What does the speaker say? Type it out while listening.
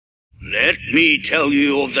let me tell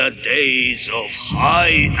you of the days of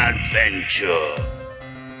high adventure.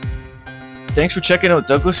 Thanks for checking out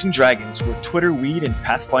Douglas and Dragons, where Twitter, weed, and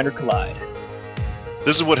Pathfinder collide.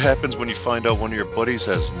 This is what happens when you find out one of your buddies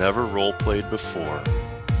has never roleplayed before.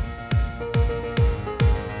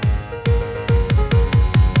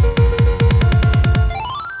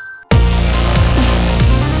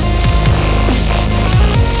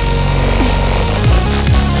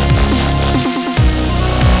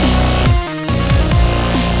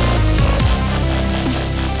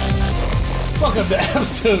 Welcome to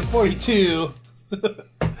episode 42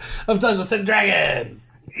 of Douglas and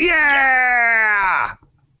Dragons. Yeah!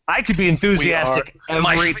 I could be enthusiastic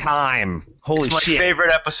every time. Holy It's my shit.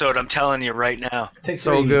 favorite episode, I'm telling you right now. Take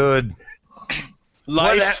So three. good.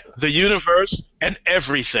 Life, the universe, and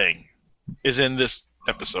everything is in this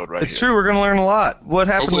episode right It's here. true, we're going to learn a lot. What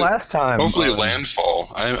happened Hopefully- last time? Hopefully,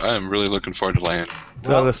 Landfall. I am really looking forward to Land.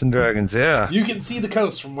 Douglas and Dragons, yeah. You can see the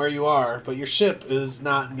coast from where you are, but your ship is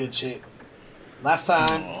not in good shape. Last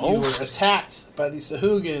time, you were attacked by the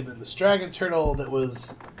Sahuagin and this dragon turtle that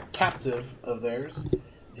was captive of theirs.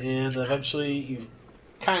 And eventually, you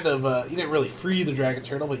kind of, you didn't really free the dragon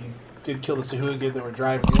turtle, but you did kill the Sahuagin that were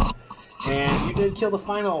driving it. And you did kill the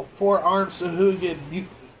final four-armed Sahuagin mutant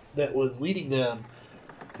that was leading them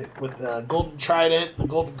with the golden trident, the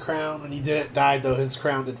golden crown, and he died, though his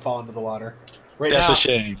crown did fall into the water. That's a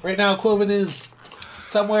shame. Right now, Quoven is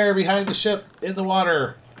somewhere behind the ship in the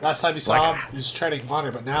water. Last time you saw him, he was treading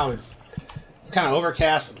water, but now it's kind of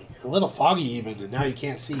overcast, a little foggy even, and now you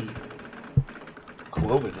can't see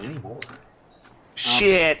Quoven anymore.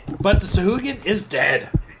 Shit. But the Sahuagin is dead.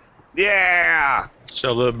 Yeah!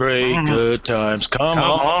 Celebrate good times. Come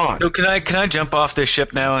on. So can I jump off this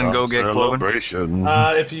ship now and go get Cloven? Celebration.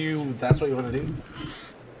 If that's what you want to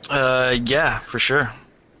do. Yeah, for sure.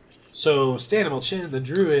 So, Stanimal Chin, the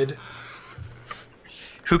druid,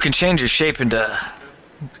 Who can change his shape into,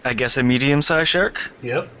 I guess, a medium-sized shark?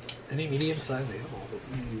 yep, any medium-sized animal that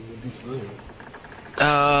you would be familiar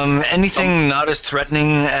with. Anything not as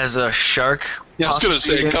threatening as a shark? Yeah, I was going to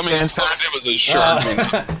say, coming in as a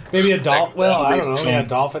shark. Maybe a dolphin. Well, I don't know. makes Maybe a sense.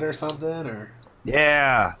 dolphin or something, or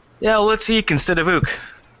Yeah. Yeah, well, let's eek instead of ook.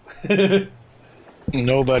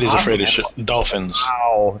 Nobody's Awesome. afraid of dolphins.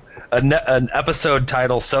 Wow. An episode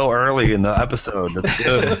title so early in the episode. That's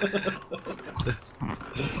good.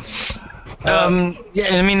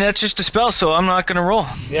 Yeah, I mean, that's just a spell, so I'm not gonna roll.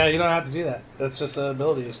 Yeah, you don't have to do that. That's just an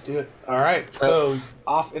ability. Just do it. All right. So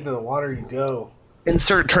off into the water you go.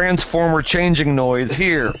 Insert Transformer changing noise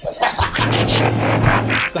here.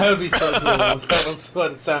 That would be so cool. That was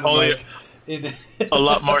what it sounded Only- like. A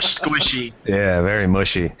lot more squishy. Yeah, very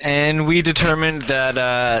mushy. And we determined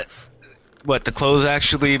that, the clothes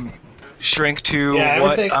actually shrink to Yeah,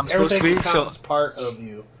 what everything, I'm supposed to everything be. So, becomes part of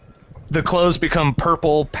you. The clothes become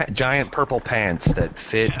purple, giant purple pants that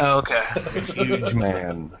fit oh, okay. a huge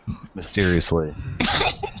man, mysteriously.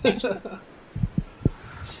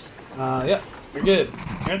 Yep, you're good.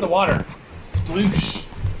 You're in the water. Sploosh.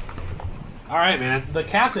 All right, man. The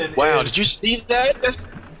captain. Wow, is, did you see that?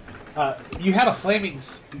 You had a flaming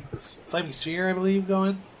sphere, I believe,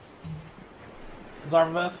 going.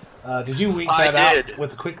 Zarmaveth. Did you wink I that out did.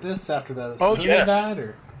 with the quickness after the Oh, Sahuagin yes. died,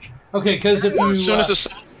 or? Okay, because if you As soon as the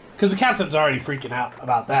sun... because the captain's already freaking out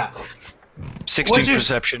about that. 16 What'd you-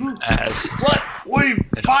 perception as. What? What? You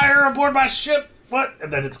fire aboard my ship? What?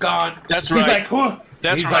 And then it's gone. That's He's right. like, huh?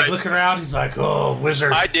 That's He's right. like looking around. He's like, oh,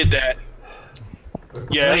 wizard. I did that. And then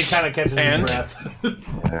Yes. he kind of catches and his breath.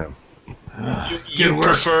 Yeah. you work.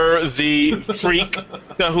 prefer the freak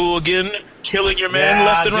Sahuagin killing your man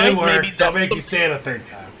left and right? good work. Maybe Don't that make me say it a third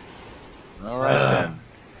time. All right, then.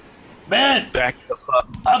 Man, Back the fuck.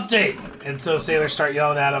 update. And so sailors start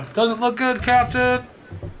yelling at him. Doesn't look good, Captain.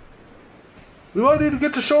 We might need to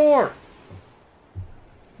get to shore.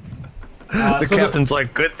 The So captain's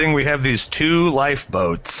like, good thing we have these 2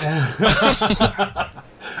 lifeboats. The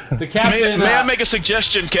captain. May I make a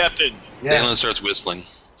suggestion, Captain? yes. Dalen starts whistling.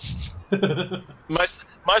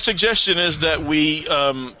 My suggestion is that we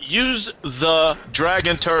use the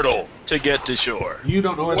dragon turtle to get to shore. You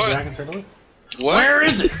don't know where What? the dragon turtle is? What? Where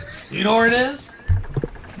is it? You know where it is?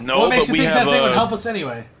 No, What makes but you we think that have thing would help us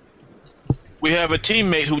anyway? we have a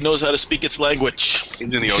teammate who knows how to speak its language. He's in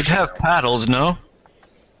the Should ocean. have paddles, no?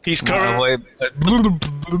 He's Oh, currently wait.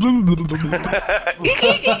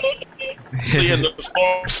 in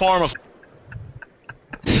the form of.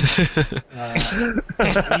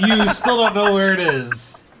 You still don't know where it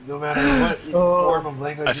is, no matter what form of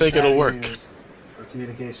language. I think you try it'll to work. use for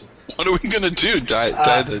communication. What are we going to do? Die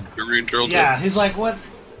the Korean turtle? Yeah, he's like, what?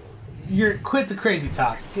 you're quit the crazy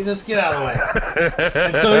talk. Just get out of the way.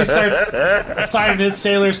 And so he starts assigning his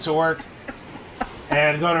sailors to work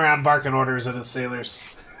and going around barking orders at his sailors.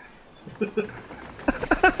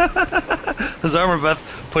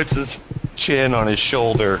 Zarmaveth puts his chin on his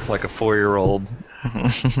shoulder like a 4-year-old.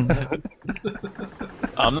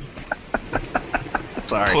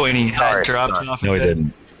 Sorry. Pointy hat Sorry. dropped Sorry. off No, his he head.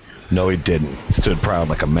 didn't. No, he didn't. He stood proud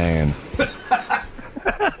like a man.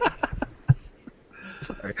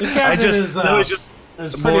 Sorry. The captain is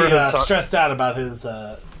more pretty of a stressed out about his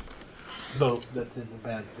boat that's in the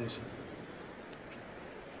bad condition.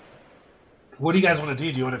 What do you guys want to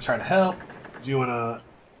do? Do you want to try to help? Do you want to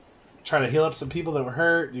try to heal up some people that were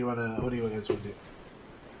hurt? Do you want to? What do you guys want to do?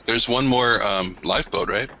 There's one more lifeboat,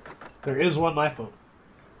 right? There is one lifeboat.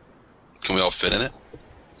 Can we all fit in it?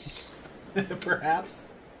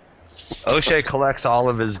 Perhaps. O'Shea collects all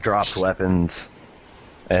of his dropped weapons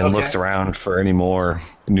and Okay. looks around for any more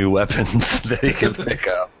new weapons that he can pick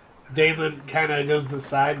up. Damon kind of goes to the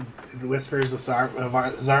side and whispers to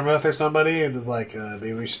Zarmouth or somebody and is like,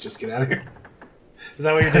 maybe we should just get out of here. Is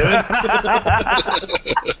that what you're doing?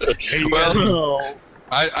 Well,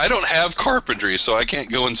 I don't have carpentry, so I can't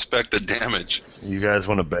go inspect the damage. You guys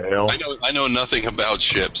want to bail? I know nothing about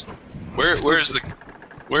ships. Where's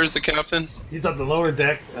the captain? He's on the lower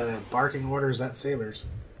deck, barking orders at sailors.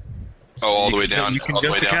 Oh, all the way down. You can all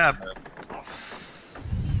the way just down. cap.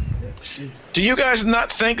 Do you guys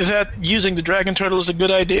not think that using the dragon turtle is a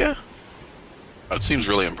good idea? That seems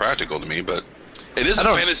really impractical to me, but it is a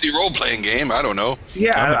don't- fantasy role-playing game. I don't know.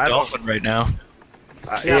 Yeah, I'm a I don't. dolphin right now.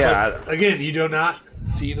 But again, you do not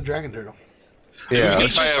see the dragon turtle. Yeah, We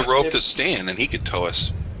could tie a rope to Stan, and he could tow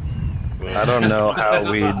us. I don't know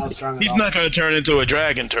how we. How strong He's not going to turn into a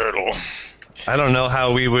dragon turtle. I don't know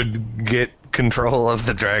how we would get control of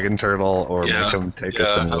the dragon turtle or make him take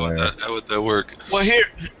us somewhere. How would that work? Well,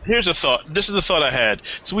 here's a thought. This is the thought I had.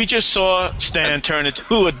 So we just saw Stan turn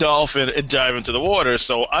into a dolphin and dive into the water.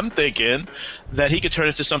 So I'm thinking that he could turn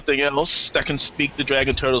into something else that can speak the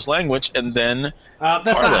dragon turtle's language, and then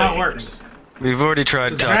That's not how it works. We've already tried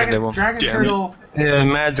 'Cause talking to him. dragon Damn turtle. Yeah,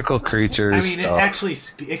 magical creatures. I mean, it stuff. actually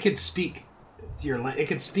it could speak to your. It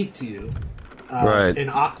could speak to you, Right. in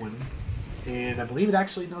Aquan, and I believe it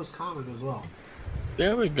actually knows Common as well.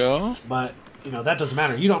 there we go. But that doesn't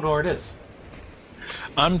matter. You don't know where it is.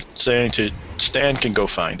 I'm saying to Stan can go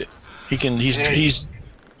find it. He can. Hey.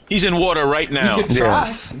 He's in water right now. You could try.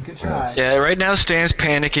 Yes. You could try. Yeah, right now Stan's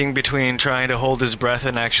panicking between trying to hold his breath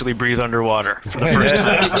and actually breathe underwater for the first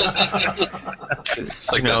time.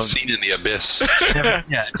 It's like that scene in The Abyss.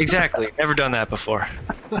 Yeah, exactly. Never done that before.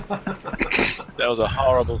 That was a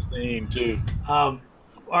horrible theme too. All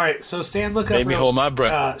right. So Stan, look up. Made me hold my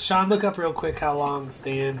breath. Sean, look up real quick how long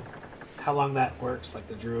that works, like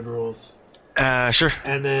the druid rules, Sure.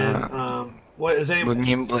 and then what is any? Would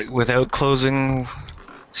mean, like, without closing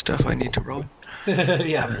stuff, I need to roll.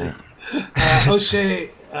 Yeah, please. O'Shea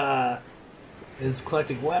is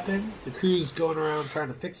collecting weapons. The crew's going around trying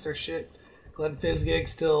to fix their shit. Glenn Fizgig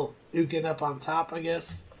still ooking up on top, I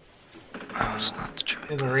guess, It's not the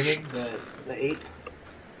truth. in the rigging. The ape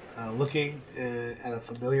looking at a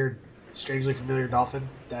strangely familiar dolphin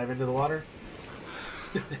dive into the water.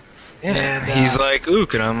 Yeah, And, he's like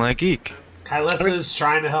ook, and I'm like eek. Kylessa's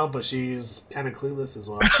trying to help, but she's kind of clueless as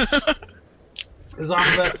well. Is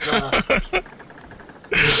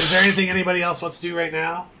there anything anybody else wants to do right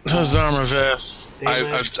now? Zarmaveth.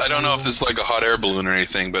 Damon? I don't know if this is like a hot air balloon or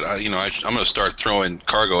anything, but I'm going to start throwing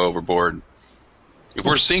cargo overboard. If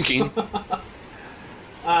we're sinking,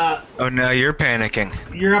 Oh, now you're panicking.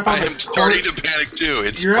 You're up on I the am starting to panic too.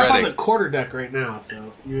 It's You're up on spreading. the quarter deck right now,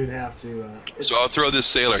 so you would have to. So I'll throw this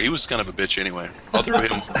sailor. He was kind of a bitch anyway. I'll throw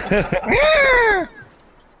him.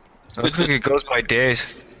 It looks like it goes by days.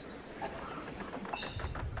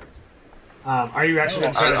 Are you actually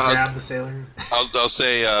going to try to grab the sailor? I'll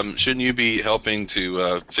say, shouldn't you be helping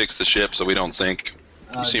to fix the ship so we don't sink?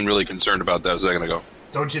 You seemed really concerned about that a second ago.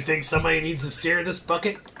 Don't you think somebody needs to steer this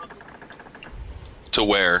bucket? To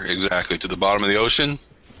where exactly? To the bottom of the ocean?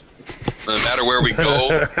 No matter where we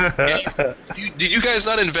go. Did you guys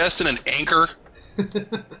not invest in an anchor?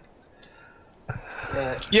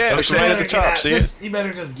 Yeah, it's right at the top. See it? You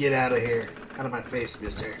better just get out of here, out of my face,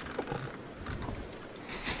 Mister.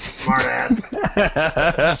 Smart ass.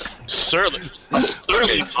 Certainly.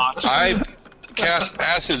 Okay, I cast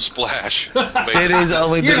acid splash. Wait, It is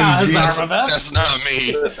only You're not been Zarmaveth. that's not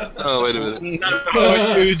me. Oh, wait a minute.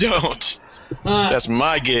 No, you don't. That's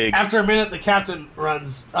my gig. After a minute, the captain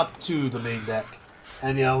runs up to the main deck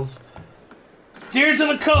and yells, "Steer to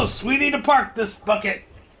the coast! We need to park this bucket!"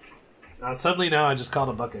 Suddenly now I just called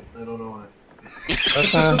a bucket. I don't know why.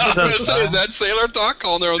 That's I was gonna say, is that sailor talk?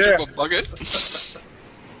 Calling their own ship a bucket?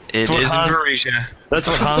 It what is in Han- Varesia. That's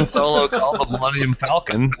what Han Solo called the Millennium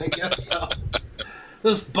Falcon. I guess so.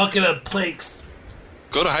 This bucket of planks.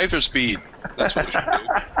 Go to hyperspeed. That's what we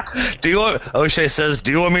should do. O'Shea says,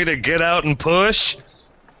 "Do you want me to get out and push?"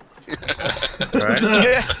 Right?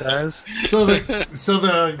 Guys? So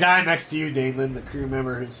the guy next to you, Dalen, the crew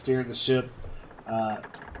member who's steering the ship,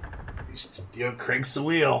 cranks the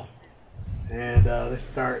wheel, and they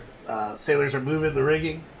start. Sailors are moving the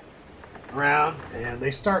rigging around, and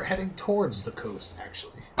they start heading towards the coast.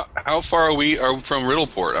 Actually, How far are we from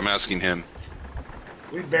Riddleport? I'm asking him.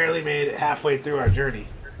 we barely made it halfway through our journey.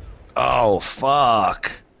 Oh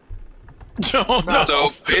fuck! Oh, no. So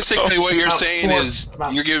basically, what you're About saying four- is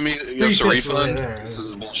about you're giving me us a 3/5 of the way refund. there. This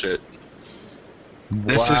is bullshit.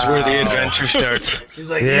 This is where the adventure starts. He's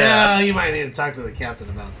like, Yeah. yeah, you might need to talk to the captain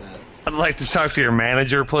about that. I'd like to talk to your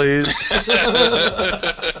manager, please.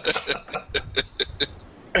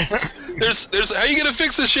 There's how you gonna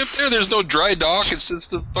fix the ship there? There's no dry dock. It's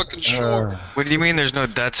just the fucking shore. What do you mean there's no...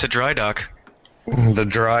 That's a dry dock. The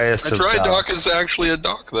driest. A of dry docks. dock is actually a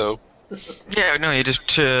dock, though. Yeah, no, you just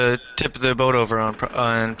tip the boat over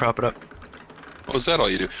and prop it up. Oh, is that all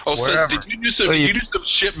you do? Oh, Wherever. so did you do some? Oh, Did you- you do some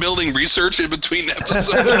shipbuilding research in between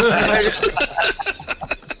episodes?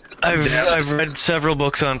 I've read several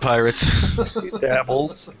books on pirates.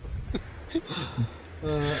 Dabbles.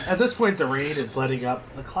 At this point, the rain is letting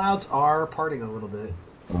up. The clouds are parting a little bit,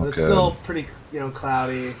 but it's Okay. still pretty,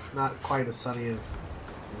 cloudy. Not quite as sunny as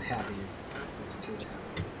and happy as it could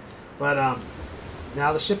have. But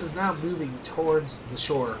now the ship is now moving towards the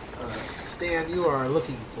shore. Stan, you are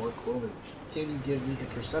looking for Quoven. Can you give me a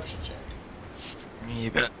perception check?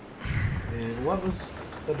 You bet. And what was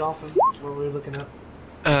the dolphin? What were we looking at?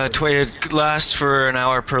 It lasts for an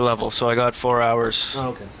hour per level, so I got 4 hours. Oh,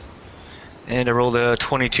 okay. And I rolled a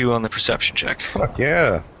 22 on the perception check. Fuck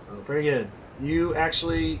yeah. Oh, pretty good. You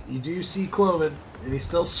do see Quoven, and he's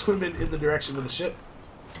still swimming in the direction of the ship.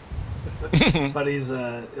 But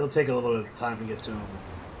it'll take a little bit of time to get to him.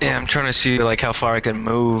 Yeah, I'm trying to see like how far I can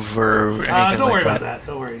move or anything Don't like worry that. about that.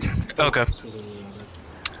 Don't worry. Okay. Specifically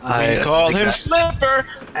about that. We call him Flipper.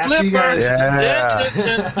 After you Flipper. guys,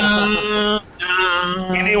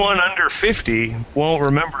 Anyone under 50 won't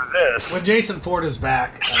remember this. when Jason Ford is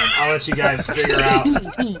back, I'll let you guys figure out.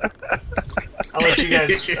 I'll let you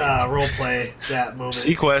guys role play that moment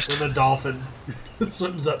Sequest. when the dolphin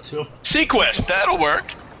swims up to him. Sequest, that'll work.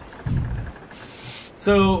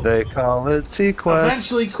 So They call it Sequest.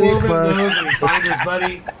 eventually, Quoven goes and he finds his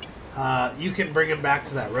buddy. You can bring him back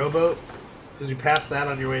to that rowboat. Did you pass that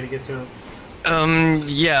on your way to get to him?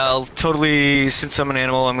 Yeah, I'll totally. Since I'm an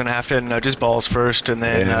animal, I'm gonna have to nudge his balls first, and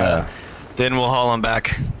then Yeah. then we'll haul him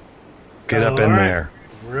back. Get up Oh, in alright. there.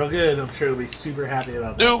 Real good. I'm sure he'll be super happy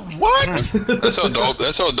about that. Do what?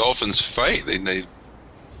 that's how dolphins fight. They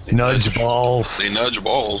Nudge balls. they nudge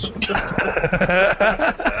balls.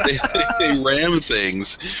 they ram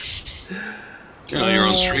things. Your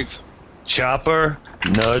own strength. Chopper,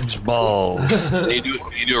 nudge balls. You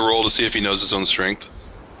do a roll to see if he knows his own strength.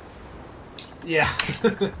 Yeah.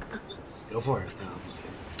 Go for it. No, I'm just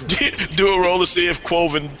kidding. Do a roll to see if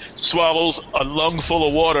Quoven swallows a lung full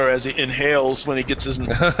of water as he inhales when he gets his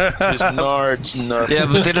nards. Yeah,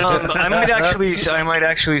 but then I might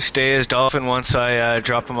actually stay as dolphin once I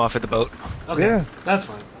drop him off at the boat. Okay, Yeah. that's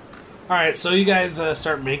fine. All right, so you guys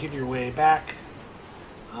start making your way back.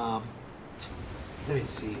 Let me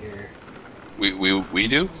see here. We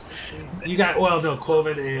do. You got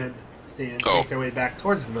Quoven and Stan make their way back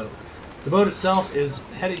towards the boat. The boat itself is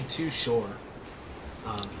heading to shore.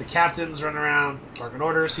 The captain's running around barking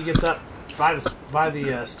orders. He gets up by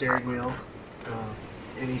the steering wheel,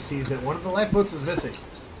 and he sees that one of the lifeboats is missing.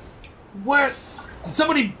 Where? Did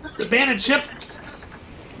somebody abandon ship?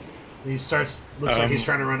 And he looks like he's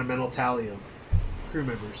trying to run a mental tally of crew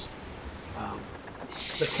members.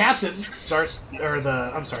 The captain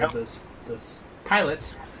the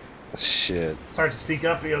pilot Shit. starts to speak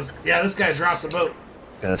up. He goes, "Yeah, this guy dropped the boat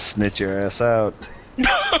Gonna snitch your ass out.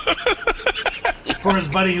 for his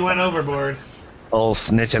buddy who went overboard." Old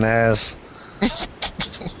snitching ass.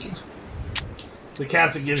 The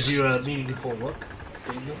captain gives you a meaningful look.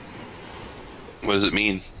 Daniel. What does it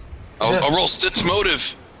mean? I'll roll sense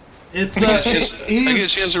motive. It's I get a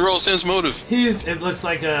chance to roll sense motive. it looks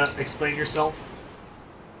like explain yourself.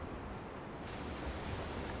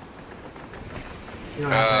 You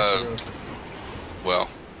don't have to actually roll a sense motive. Well,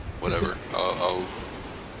 whatever.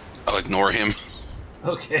 I'll ignore him.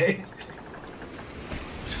 Okay.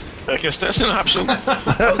 I guess that's an option.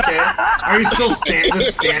 Okay. Are you still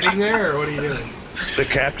just standing there, or what are you doing? The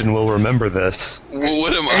captain will remember this. Well,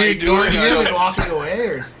 what am Are I you ignoring doing? him and walking away,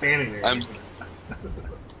 or standing there? I'm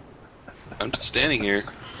just standing here.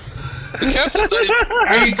 The captain's not even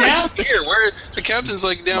Are you deaf? here. Where the captain's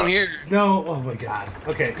like down here. No. Oh my God.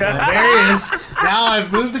 Okay. There he is. Now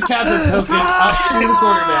I've moved the captain token up to the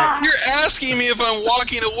quarterdeck. You're asking me if I'm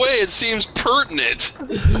walking away. It seems pertinent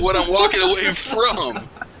what I'm walking away from.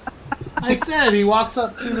 I said he walks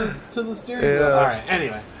up to the steering wheel. Yeah. All right.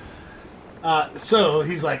 Anyway. So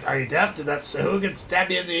he's like, "Are you deaf? Did that Sahuagin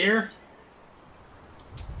stab you in the ear?"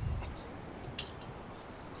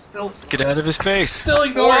 Still Get out of his face. Still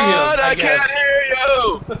ignoring him. I guess.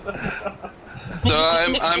 Can't hear you. So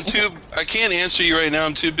I can't answer you right now.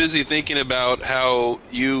 I'm too busy thinking about how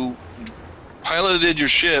you piloted your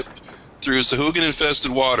ship through Sahuagin-infested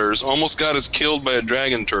waters, almost got us killed by a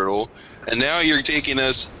dragon turtle, and now you're taking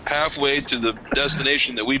us halfway to the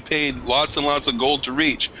destination that we paid lots and lots of gold to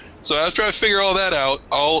reach. So after I figure all that out,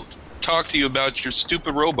 I'll talk to you about your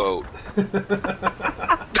stupid rowboat.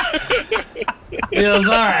 He goes,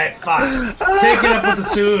 "All right, fine. Take it up with the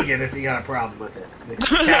Sahuagin if you got a problem with it." The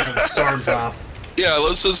captain storms off. Yeah,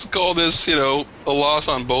 let's just call this, a loss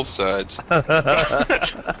on both sides. Back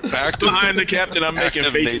to Behind the captain, I'm making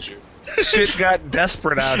active faces. nature. Shit got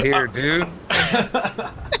desperate out here, dude.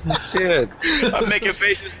 Shit. I'm making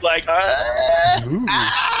faces like,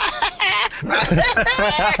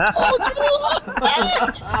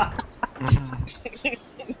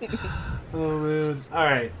 Oh man! All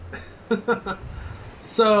right.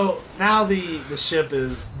 So now the ship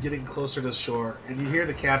is getting closer to shore, and you hear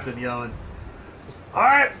the captain yelling, "All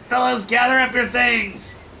right, fellas, gather up your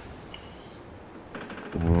things.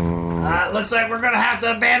 Looks like we're gonna have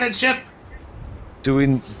to abandon ship." Do we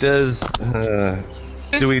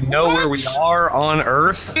know where we are on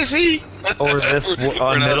Earth? Is he? Or this We're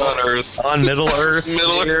on not Middle on Earth. On Middle Earth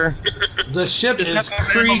Middle here? The ship is that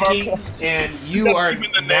the name of our creaking, and you are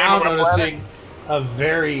even the name now of our noticing a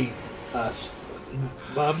very, a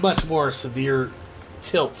much more severe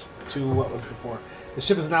tilt to what was before. The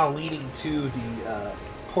ship is now leaning to the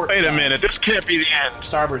port wait a side, minute, this can't be the end.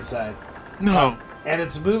 starboard side. No. And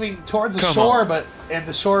it's moving towards the Come shore, on. and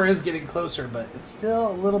the shore is getting closer, but it's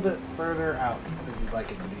still a little bit further out than you'd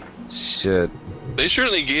like it to be. Shit. They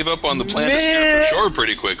certainly gave up on the plan to steer for shore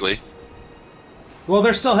pretty quickly. Well,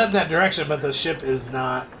 they're still heading that direction, but the ship is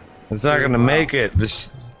not. It's not gonna make it.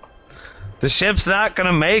 The ship's not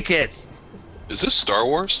gonna make it. Is this Star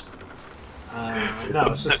Wars? No,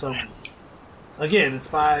 it's just some. Again, it's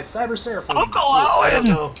by Cyber Seraphim. Uncle I don't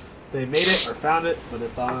Owen! know if they made it or found it, but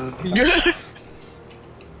it's on.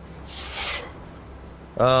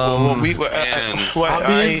 And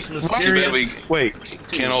Ambience, mysterious. wait,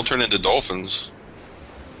 can't all turn into dolphins.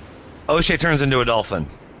 O'Shea turns into a dolphin.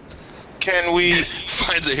 Can we?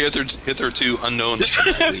 Finds a hitherto unknown.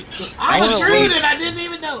 I intruded. I didn't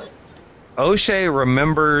even know it. O'Shea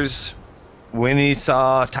remembers when he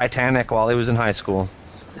saw Titanic while he was in high school,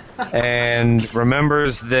 and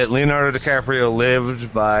remembers that Leonardo DiCaprio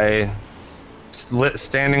lived by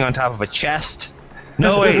standing on top of a chest.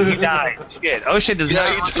 No, wait, he died. Shit, O'Shea does Yeah,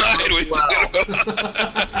 not. he died.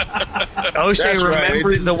 O'Shea That's right.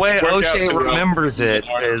 remembers It the way didn't work out O'Shea too well. remembers it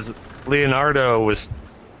is Leonardo was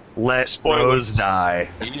let Rose die.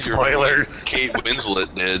 Spoilers. Kate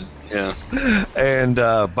Winslet did. Yeah. And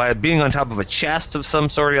by being on top of a chest of some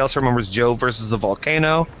sort, he also remembers Joe versus the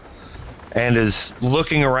volcano, and is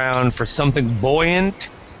looking around for something buoyant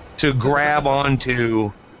to grab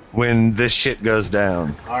onto when this shit goes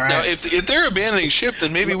down. All right. Now, if they're abandoning ship,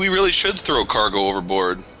 then maybe we really should throw cargo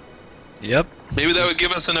overboard. Yep. Maybe that would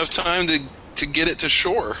give us enough time to get it to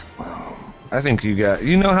shore. I think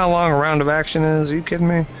you know how long a round of action is? Are you kidding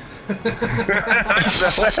me? I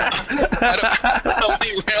don't know how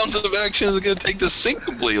many rounds of action is it going to take to sink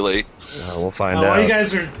completely. We'll find While you out.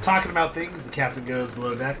 guys are talking about things, the captain goes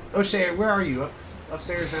below deck. O'Shea, where are you?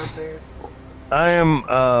 Upstairs, downstairs? I am,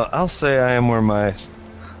 I'll say I am where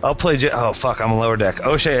I'll play, oh fuck, I'm on lower deck.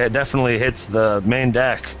 O'Shea definitely hits the main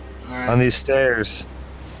deck All right. on these stairs.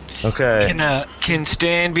 Okay. Can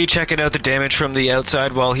Stan be checking out the damage from the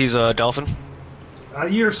outside while he's a dolphin?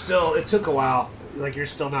 You're still. It took a while. Like you're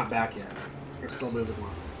still not back yet. You're still moving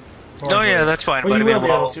along. Oh yeah, that's fine. Well, But you I mean, will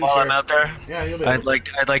be able to, while I'm sure. out there, Yeah, you'll be able to.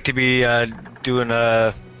 I'd like to be doing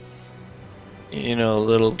a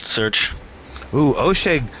little search. Ooh,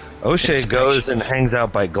 O'Shea goes and hangs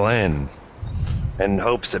out by Glenn and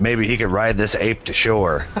hopes that maybe he could ride this ape to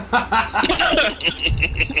shore.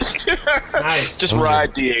 Nice. Just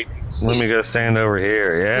ride the ape. Let me go stand over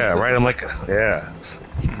here. Yeah, ride him like, yeah.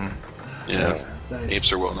 Yeah. Nice.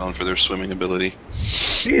 Apes are well known for their swimming ability.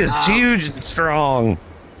 He is huge and strong.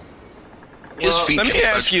 His feet let me can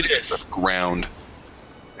ask touch you the this. ground.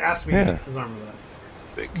 Ask me Yeah. his armor left.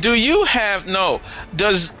 Do you have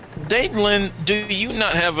does Datelin, do you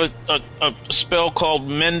not have a spell called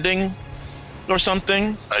mending or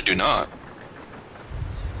something? I do not.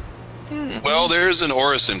 Well, there's an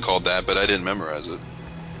Orison called that, but I didn't memorize it.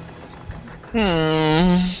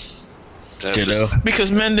 That Ditto.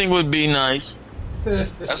 Because mending would be nice.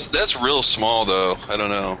 that's real small, though. I don't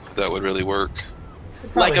know if that would really work.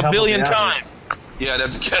 Like a Probably help with billion the times. efforts. Yeah, I'd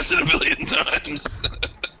have to cast it a billion times.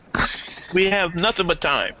 We have nothing but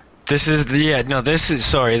time. This is the this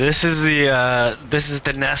is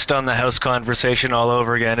the nest on the house conversation all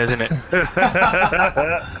over again, isn't it? Could be.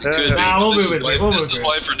 Nah, we'll This move is it. life- We'll this move is it.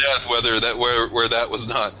 life or death, where that was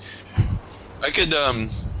not. I could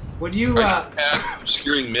When you add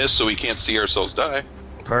obscuring mist so we can't see ourselves die.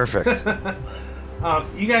 Perfect.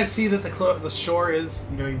 you guys see that the shore is,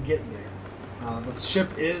 you're getting there. The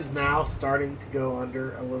ship is now starting to go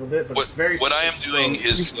under a little bit, but it's very. What I am doing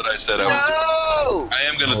is what I said I would do. I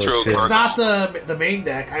am going to throw shit. cargo. It's not the main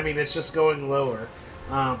deck. I mean, it's just going lower.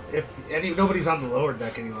 Nobody's on the lower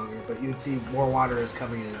deck any longer, but you can see more water is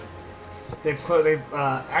coming in. They've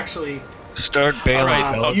actually. Start bailing.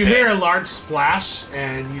 Alright, You okay. hear a large splash,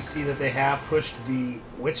 and you see that they have pushed the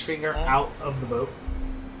witch finger out of the boat.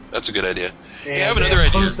 That's a good idea. And I have they another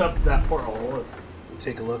idea. closed up that porthole. If you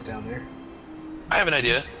take a look down there. I have an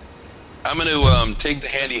idea. I'm going to take the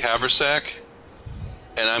handy haversack,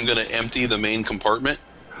 and I'm going to empty the main compartment.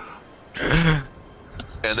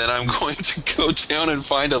 And then I'm going to go down and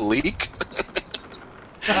find a leak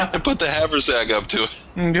and put the haversack up to it.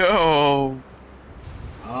 No.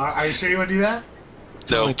 Are you sure you want to do that?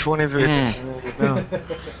 It's only 20.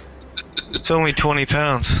 It's only 20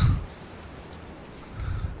 pounds.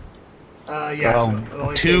 Yeah. it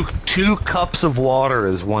only takes- two cups of water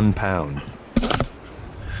is 1 pound.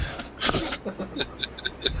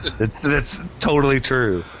 That's totally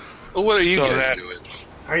true. Well, what are you So guys that- doing?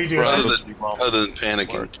 Are you doing Other that? than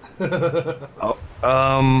panicking.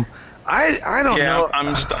 I don't Yeah, know.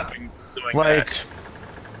 I'm stopping doing like, that.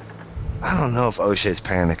 I don't know if O'Shea's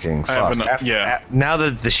panicking. I have Fuck. enough- yeah. Now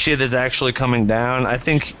that the shit is actually coming down, I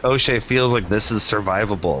think O'Shea feels like this is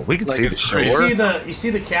survivable. We can Like see it's the free. shore. You see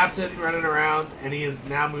the captain running around, and he has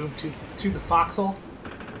now moved to the forecastle,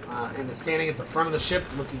 and is standing at the front of the ship,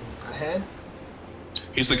 looking ahead.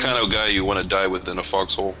 He's the kind of guy you want to die with in a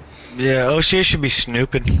foxhole. Yeah, O'Shea should be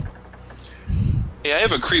snooping. Hey, I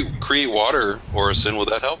have a create water Orison. Will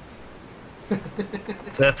that help?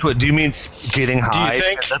 That's what. Do you mean getting high?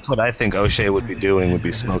 think- That's what I think O'Shea would be doing. Would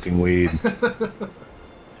be smoking weed.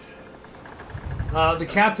 The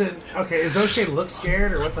captain. Okay, is O'Shea look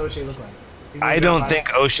scared, or what's O'Shea look like? He moved I up don't high.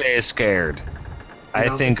 think O'Shea is scared. I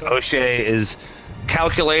don't think think so? O'Shea is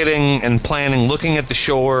calculating and planning, looking at the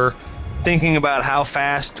shore, thinking about how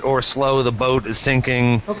fast or slow the boat is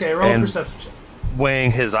sinking, Okay, roll a and perception check.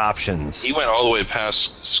 weighing his options. He went all the way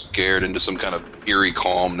past scared into some kind of eerie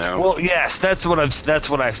calm now. Well, yes, that's what I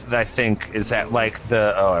think is that, like,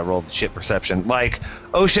 I rolled shit perception. Like,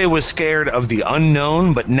 O'Shea was scared of the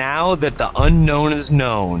unknown, but now that the unknown is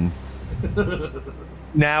known,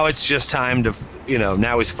 now it's just time to,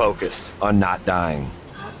 now he's focused on not dying.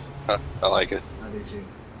 I like it. I do too.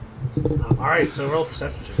 All right, so roll a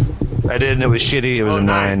perception check. I did, and it was shitty. It was Oh, a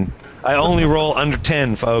 9. 9. I only roll under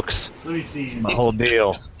 10, folks. Let me see. My whole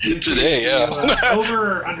deal. Let me see Today, if yeah. you,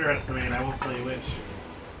 over or underestimate. I won't tell you which.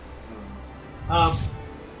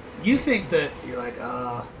 You think that you're like,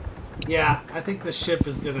 yeah. I think the ship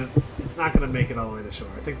is gonna. It's not gonna make it all the way to shore.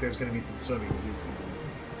 I think there's gonna be some swimming that needs to be done.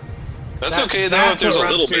 That's That- okay though. that's If there's a what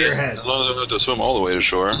runs little through bit, your head. as long as I don't have to swim all the way to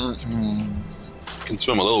shore. You can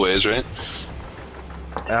swim a little ways, right?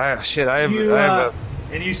 Shit, I have, You, I have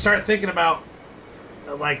and you start thinking about,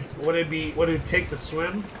 like, what it'd take to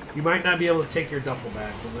swim. You might not be able to take your duffel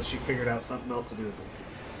bags unless you figured out something else to do with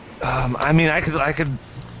them. I mean, I could.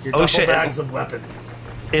 Your Oh, duffel shit. bags of weapons.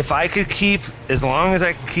 If I could keep, as long as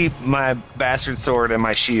I could keep my bastard sword and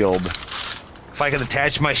my shield, if I could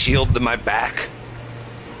attach my shield to my back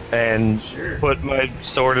and Sure. put my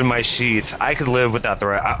sword in my sheath, I could live without the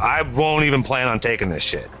rest. I won't even plan on taking this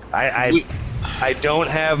shit. I don't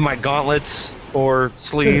have my gauntlets or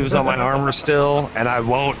sleeves on my armor still, and I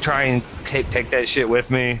won't try and take that shit with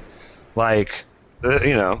me. Like, All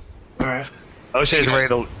right. O'Shea's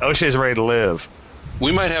ready to live.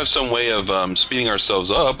 We might have some way of speeding ourselves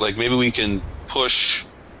up. Like maybe we can push.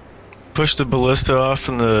 Push the ballista off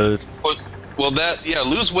and the. Well,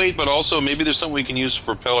 lose weight, but also maybe there's something we can use to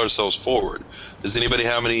propel ourselves forward. Does anybody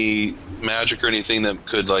have any magic or anything that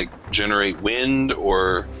could like generate wind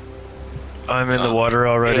or? I'm in the water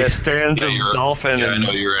already. Yeah, stands of you're- dolphin. Yeah, I and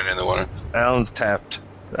know you're in the water. Alan's tapped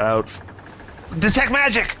out. Detect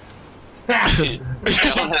magic! Alan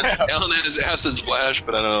has acid splash,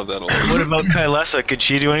 but I don't know if that'll work. What about Kylesa? Could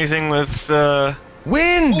she do anything with?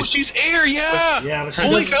 Wind! Oh, she's air, yeah! Yeah, but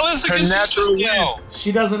Holy Kylesa her can natural just now.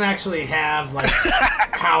 she doesn't actually have like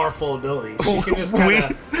powerful abilities. She can just kind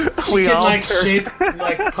of we can all like turn- shape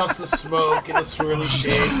like puffs of smoke into swirly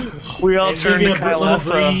shapes. We all And turn give you to a little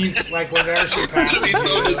Kylesa. breeze like whenever she I'm gonna passes be so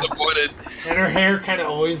you. disappointed. And her hair kind of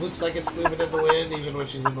always looks like it's moving in the wind, even when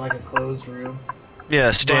she's in like a closed room.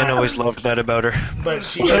 Yeah, Stan Wow. always loved that about her. But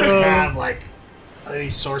she doesn't have like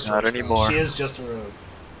any sorcerer. Not spells. anymore. She is just a rogue.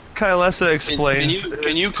 Kylesa Can explains.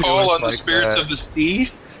 you to call us on the like spirits that. of the sea?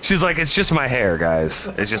 She's like, it's just my hair, guys.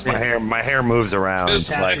 It's just my hair. My hair moves around.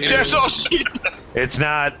 Just Like, tattoos. That's all she. it's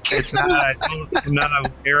not. I'm not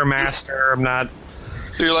a air master. I'm not.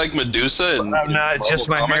 So you're like Medusa and I'm not. It's just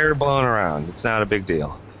my Marvel hair blowing around. It's not a big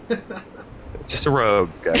deal. It's just a rogue,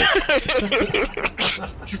 guys.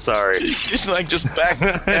 Sorry. She's like, just back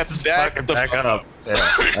Just back fucking the back up. Yeah.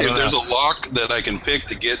 I If don't there's know. a lock that I can pick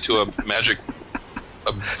to get to a magic,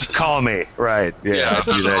 Call me. Right. Yeah. yeah, I'll if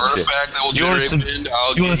do there's an that shit. artifact that will You want generate some- wind,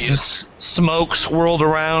 I'll You want get you. some smoke swirled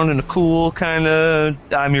around in a cool kind of?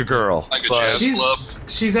 I'm your girl. Like a But- jazz She's- club.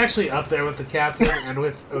 She's actually up there with the captain and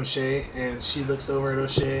with O'Shea, and she looks over at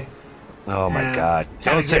O'Shea, Oh my and god!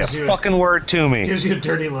 kinda Don't say a gives you a- fucking word to me. gives you a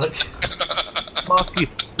dirty look. Fuck you.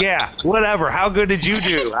 Yeah, whatever. How good did you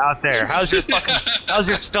do out there? How's your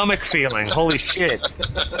stomach feeling? Holy shit.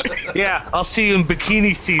 Yeah, I'll see you in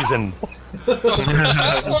bikini season.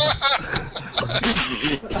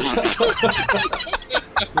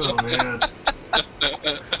 Oh man.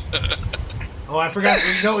 Oh, I forgot.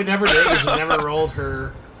 You know what we never did is we never rolled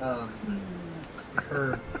her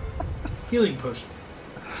her healing potion.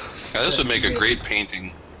 Yeah, this would make a great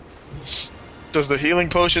painting. Does the healing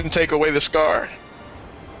potion take away the scar?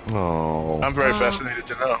 Oh. I'm very fascinated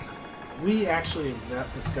to know. We actually have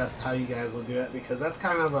not discussed how you guys will do it because that's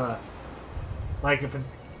kind of a like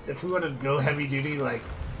if we want to go heavy duty, like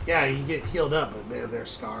yeah, you get healed up, but man, there's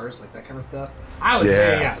scars, like that kind of stuff. I would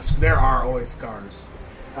say yes, there are always scars,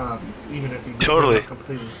 even if you get Totally. healed up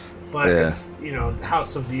completely. But Yeah. it's how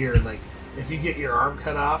severe. Like if you get your arm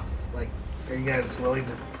cut off, like are you guys willing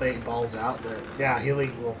to play balls out that yeah,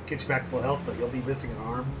 healing will get you back to full health, but you'll be missing an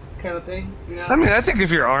arm, kind of thing. You know? I mean, I think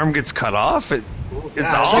if your arm gets cut off, it's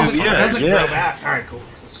Yeah, all. it doesn't yeah. grow back. All right, cool.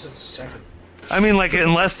 Just checking. I mean, like,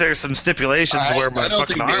 unless there's some stipulations I where my don't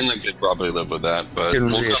fucking think arm. Galen could probably live with that, but Can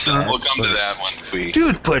we'll reattach, come to that one if we.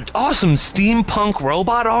 Dude, put awesome steampunk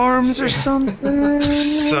robot arms or something.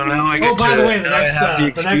 So now I get Oh, by to, the way, the now I next, have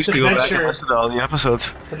the the next excuse to go back and adventure- listen to all the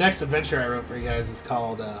episodes. The next adventure I wrote for you guys is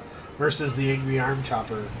called Versus the Angry Arm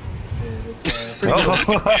Chopper. And it's pretty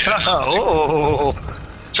cool. Oh,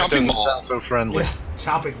 Chopping Doesn't Mall. sound so friendly. Yeah,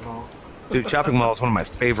 chopping ball. dude, Chopping Mall is one of my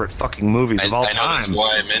favorite fucking movies I of all know that's time.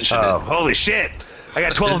 why I mentioned Oh, it. holy shit! I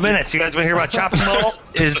got 12 minutes. You guys want to hear about Chopping Mall?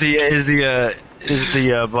 Is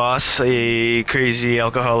the boss a crazy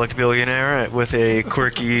alcoholic billionaire with a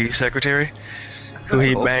quirky secretary who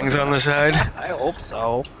he bangs on the side? I hope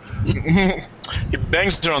so. He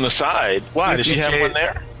bangs her on the side. Why? Does she have one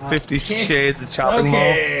there? 50 Shades of Chopping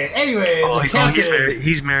Okay. Anyway, Oh, the he's captain. married,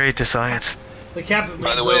 he's married to science. The captain By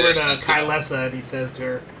leans the way, over to this is, Kylesa and he says to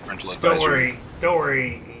her, Parental "Don't advisory.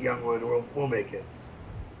 worry, young one. We'll make it."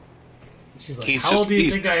 And she's like, He's "How just- old do you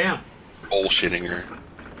he's- think I am?" Bullshitting her.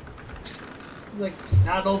 He's like,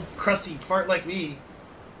 "Not an old crusty fart like me."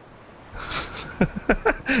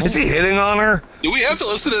 Mall. Is he hitting on her? Do we have to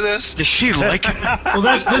listen to this? Does she like him? Well,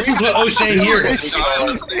 this is what O'Shea hears.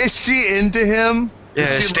 Is she into him? Yeah,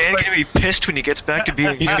 Does she Stan look gonna be pissed when he gets back to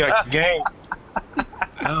being. He's got game.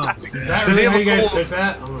 Oh, Is that Does he really have how a you guys cool- took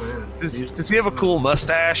that? Oh man. Does he have a cool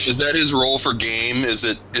mustache? Is that his role for game? Is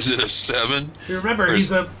it a 7? If you remember, Or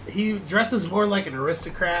is- he dresses more like an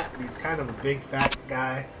aristocrat. And he's kind of a big fat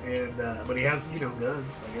guy, and but he has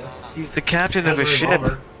guns. I guess. he's the captain Has of a ship.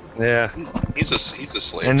 revolver. Yeah. He's a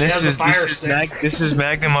slave. And He this has a is fire this is, stick. this is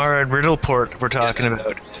Magnamara and Riddleport we're talking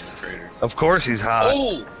about. Of course he's hot.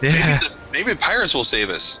 Oh, Yeah. maybe pirates will save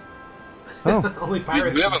us. Only Do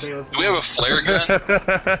pirates we can have save us. do we have a flare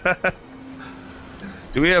gun?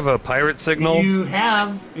 Do we have a pirate signal? You had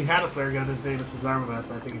a flare gun. His name is Cesarmabeth,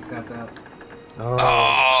 but I think he's tapped out.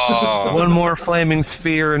 Oh, One more flaming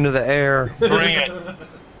sphere into the air. Bring it.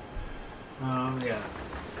 Yeah.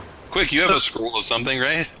 quick! You have a scroll of something,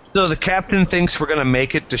 right? So the captain thinks we're gonna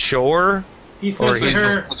make it to shore. He says to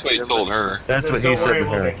her, That's what he told her. That's says, what "Don't he said worry, to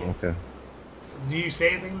we'll her. make it." Okay. "Do you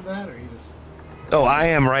say anything to that, or you just?" Oh, I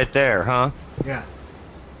am right there, huh? Yeah.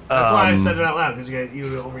 That's why I Um, said it out loud because you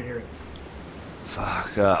would overhear it.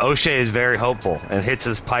 Fuck. O'Shea is very hopeful and hits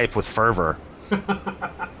his pipe with fervor.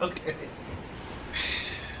 Okay.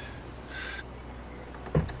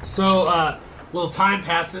 So, little time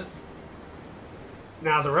passes.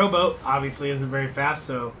 Now, the rowboat obviously isn't very fast,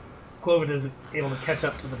 so Quoven isn't able to catch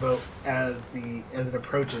up to the boat as it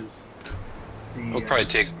approaches the It'll probably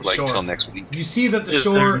take like shore. till next week. You see that the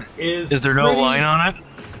shore is. Is there no line on it?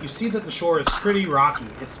 You see that the shore is pretty rocky.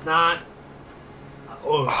 It's not. I'm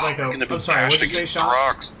sorry. What did you say, Sean?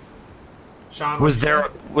 Rocks. Sean, Was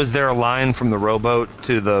there a line from the rowboat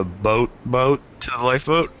to the boat? To the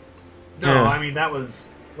lifeboat? No, Yeah. I mean that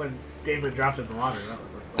was when Damon dropped in the water. That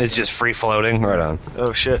was like. It's just free floating. Right on.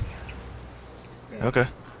 Oh, shit. Yeah. Okay.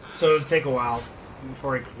 So it'd take a while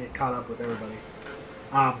before he can get caught up with everybody.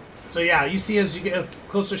 So yeah, you see as you get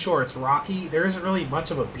close to shore, it's rocky. There isn't really much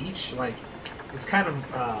of a beach. Like, it's kind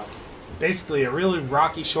of basically a really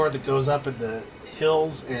rocky shore that goes up into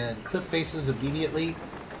hills and cliff faces immediately.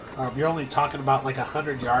 You're only talking about like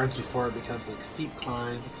 100 yards before it becomes like steep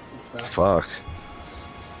climbs and stuff. Fuck.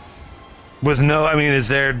 Is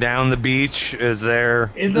there down the beach? Is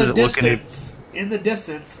there In is the it looking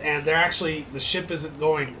distance, and they're actually the ship isn't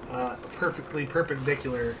going perfectly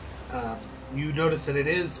perpendicular. You notice that it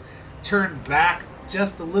is turned back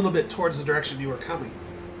just a little bit towards the direction you were coming,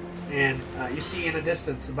 and you see in the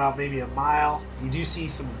distance about maybe a mile. You do see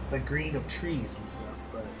some like green of trees and stuff,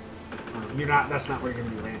 but you're not. That's not where you're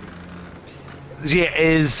going to be landing. Yeah,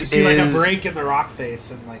 You see like a break in the rock face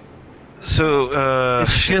and like. So,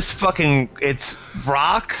 it's just fucking. It's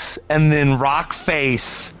rocks and then rock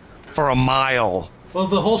face for a mile. Well,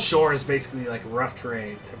 the whole shore is basically like rough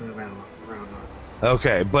terrain to move around on.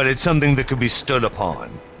 Okay, but it's something that could be stood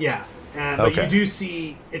upon. Yeah, but Okay. you do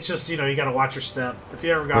see. It's just you got to watch your step. If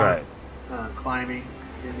you ever gone climbing,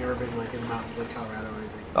 and you ever been like in the mountains like Colorado or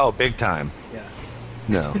anything. Oh, big time. Yeah.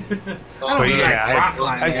 No. I don't mean yeah, like rock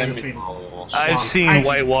climbing. I I've- just mean I've seen hiking.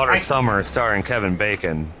 Whitewater Hiking. Summer starring Kevin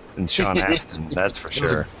Bacon and Sean Astin. That's for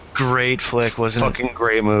sure. great flick, wasn't it? Fucking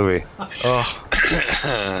great movie.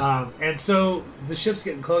 Oh, And so the ship's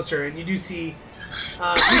getting closer, and you do see.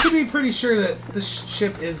 You can be pretty sure that the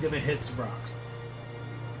ship is going to hit some rocks.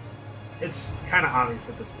 It's kind of obvious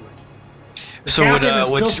at this point. The so captain is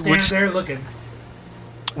still standing there looking.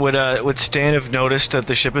 would Stan have noticed that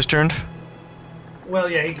the ship is turned? Well,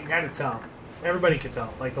 yeah, he can kind of tell. Everybody can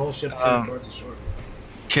tell. Like the whole ship turned towards the shore.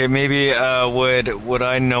 Okay, maybe would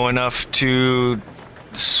I know enough to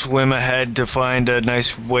swim ahead to find a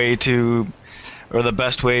nice way to, or the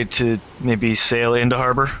best way to maybe sail into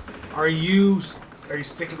harbor? Are you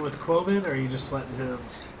sticking with Quoven, or are you just letting him?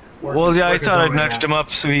 Well, yeah, I work his thought own I'd way nudged back? him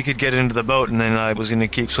up so he could get into the boat, and then I was gonna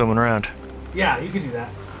keep swimming around. Yeah, you could do that.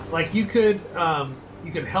 Like you could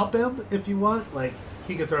help him if you want. Like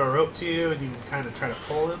he could throw a rope to you, and you can kind of try to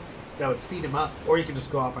pull him. That would speed him up, or you could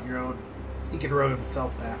just go off on your own. He could row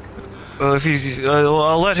himself back. Well, if he's,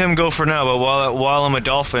 I'll let him go for now. But while I'm a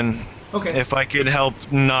dolphin, Okay. if I could help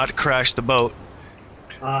not crash the boat.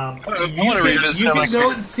 I want to revisit You how can my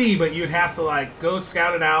go and see, but you'd have to like go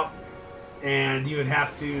scout it out, and you would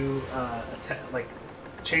have to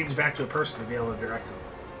change back to a person to be able to direct him.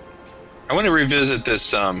 I want to revisit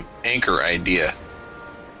this anchor idea,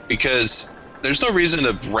 because there's no reason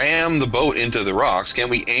to ram the boat into the rocks. Can't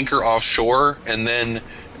we anchor offshore and then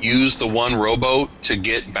use the one rowboat to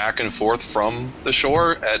get back and forth from the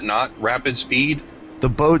shore at not rapid speed? The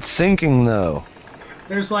boat's sinking, though.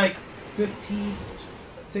 There's like 15,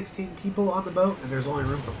 16 people on the boat, and there's only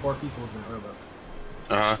room for 4 people in that rowboat.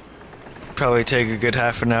 Uh-huh. Probably take a good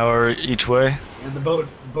half an hour each way. And the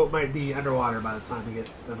boat might be underwater by the time we get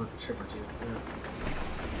done with the trip or two. Yeah.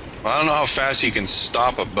 Well, I don't know how fast you can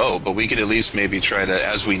stop a boat, but we could at least maybe try to,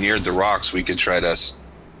 as we neared the rocks, we could try to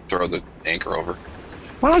throw the anchor over.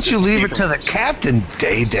 Why don't you leave it to the captain,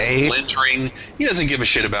 Day-Day? Splintering. He doesn't give a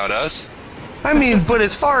shit about us. I mean, but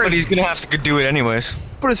as far But as he's gonna have to do it anyways.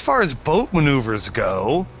 boat maneuvers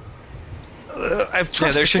go, I've Yeah,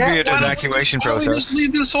 trusted there should be an Why don't we evacuation just- why don't we process. just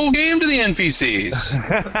leave this whole game to the NPCs?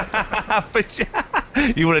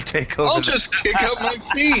 But you want to take over? I'll just kick up my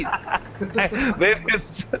feet. Maybe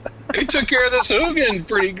They took care of this Hugin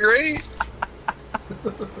pretty great.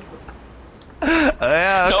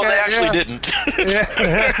 yeah, No, okay, they actually yeah. didn't.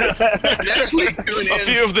 Next week, tune in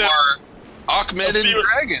few of them- for Ahmed and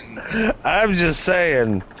Dragon. I'm just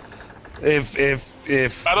saying, if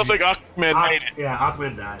I don't think Ahmed made it. Yeah,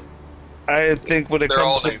 Ahmed died. I think when it They're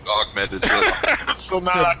all comes to named Ahmed. It's really So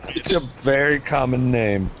not it's a very common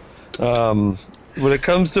name. When it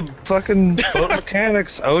comes to fucking boat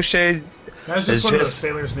mechanics, O'Shea That was It's just one of the just-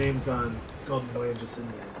 sailors' names on Golden Voyage of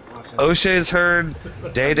Sinbad. watch that. O'Shea's heard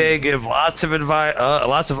Day Day give lots of advice,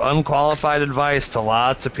 lots of unqualified advice to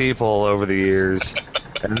lots of people over the years,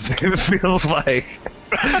 and it feels like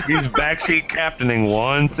he's backseat captaining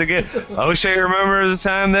once again. O'Shea remembers the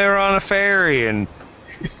time they were on a ferry, and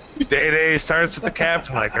Day Day starts with the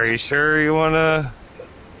captain, like, "Are you sure you want to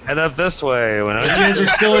head up this way?" When You guys were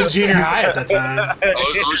still in junior high at that time.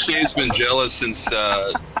 O'Shea's been jealous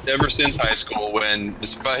ever since high school, when,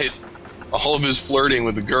 despite all of his flirting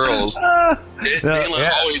with the girls, Dalen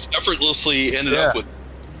always effortlessly ended up with.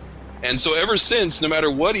 And so ever since, no matter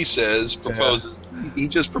what he says, proposes, he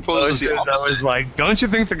just proposes the opposite. I was like, don't you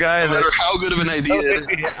think the guy No matter how good of an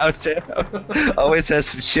idea. O'Shea always has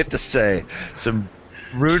some shit to say, some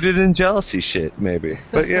rooted in jealousy shit, maybe.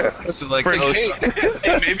 But yeah, It's like, hey,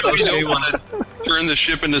 maybe we don't want to turn the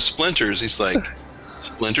ship into splinters. He's like,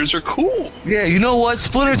 splinters are cool. yeah. You know what?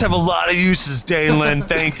 Splinters have a lot of uses, Dalen.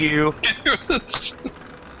 Thank you.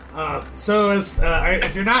 So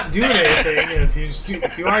if you're not doing anything,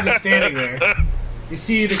 if you are just standing there, you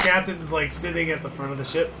see the captain's like sitting at the front of the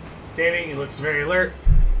ship, standing. He looks very alert.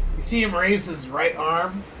 You see him raise his right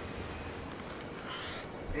arm,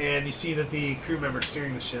 and you see that the crew member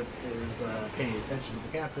steering the ship is paying attention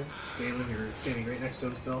to the captain. Dalen, you're standing right next to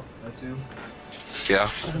him still, I assume. Yeah,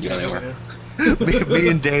 That's yeah, what they it were. is. me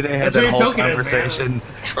and Day Day had That's what that your whole token is, man. conversation.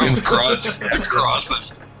 From across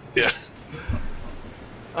the. Yeah.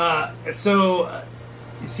 So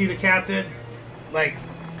you see the captain, like,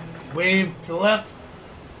 wave to the left,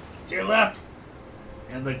 steer left,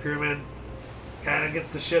 and the crewman kind of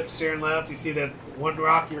gets the ship steering left. You see that one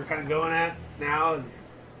rock you're kind of going at now is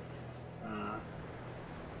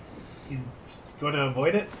he's going to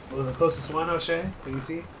avoid it with the closest one, O'Shea, that you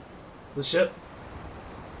see, the ship.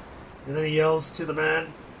 And then he yells to the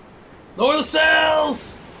man, "Lower the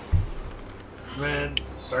sails!" The man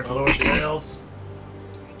start to lower the sails.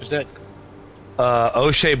 Is that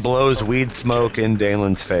O'Shea blows weed smoke in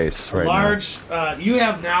Dalen's face right Large, you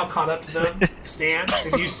have now caught up to them, Stan,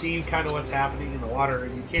 and you see kind of what's happening in the water.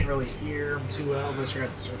 You can't really hear them too well unless you're at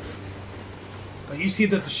the surface. But you see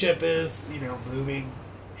that the ship is, moving,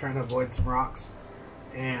 trying to avoid some rocks.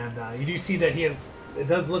 And you do see that it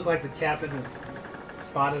does look like the captain has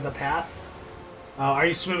spotted a path. Are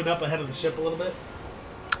you swimming up ahead of the ship a little bit?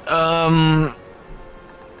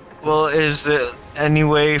 Well, is there any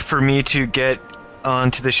way for me to get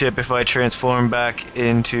onto the ship if I transform back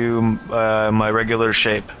into my regular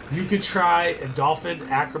shape? You could try a dolphin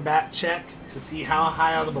acrobat check to see how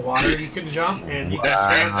high out of the water you can jump, and you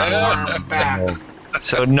can transform back.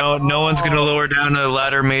 So no one's gonna lower down a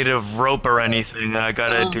ladder made of rope or anything. I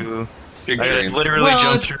gotta literally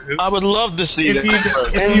jump through. I would love to see If that.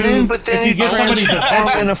 you get somebody's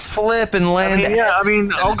attention, gonna flip and land.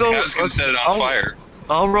 I'll go. I was gonna set it on fire.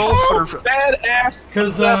 I'll roll for. Badass.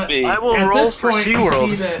 because I will at roll this for point, you see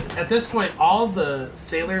SeaWorld. that at this point, all the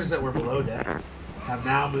sailors that were below deck have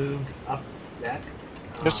now moved up deck.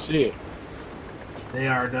 Let's see it. They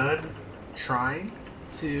are done trying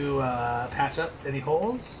to patch up any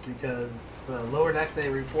holes because the lower deck, they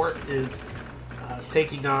report, is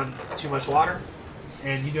taking on too much water,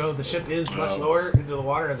 and the ship is much lower into the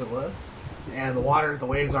water as it was, and the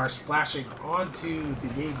waves are splashing onto the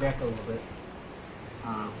main deck a little bit.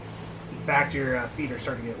 In fact, your feet are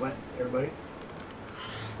starting to get wet, everybody,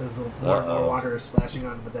 because more and more water is splashing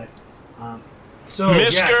onto the deck. So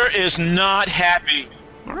Mister yes, is not happy.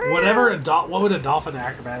 what would a dolphin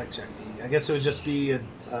acrobatic check be? I guess it would just be a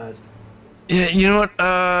Yeah, you know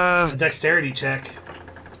what? dexterity check.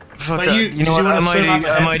 Fuck But that. you- You did know you what? wanna swim up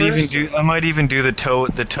ahead first? I might even do the tow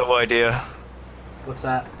idea. What's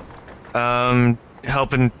that?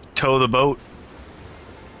 Helping tow the boat.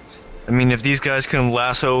 I mean, if these guys can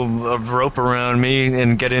lasso a rope around me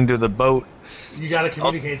and get into the boat, You got to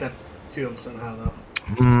communicate that to him somehow, though.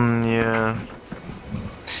 yeah.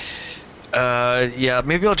 Yeah,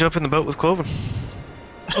 maybe I'll jump in the boat with Quoven.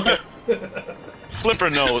 Flipper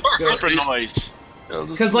noise. Flipper noise.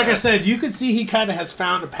 Because, like I said, you could see he kind of has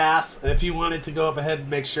found a path. If you wanted to go up ahead and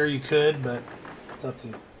make sure you could, but it's up to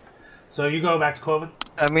you. So you go back to Quoven.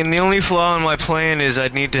 I mean, the only flaw in my plan is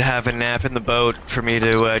I'd need to have a nap in the boat for me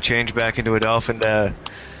to change back into a dolphin to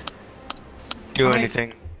do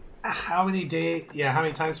anything. How many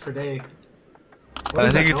times per day? I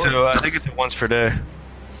think it's once per day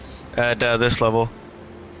at this level.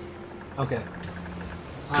 Okay.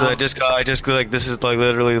 Because I just like this is like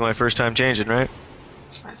literally my first time changing, right?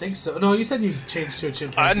 I think so. No, you said you changed to a I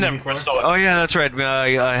chimpanzee never before. saw it. Oh yeah, that's right.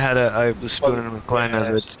 I was spooning with Glenn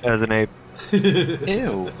as an ape.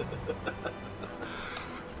 Ew.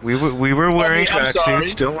 We were wearing I'm sorry.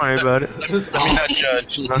 tracksuits. Don't worry about it. Let me not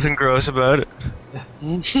judge. Nothing gross about it.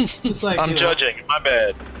 Just like, I'm judging. My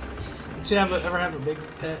bad. Did you ever have a big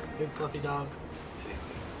pet, big fluffy dog?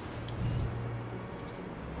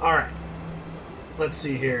 All right. Let's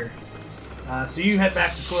see here. So you head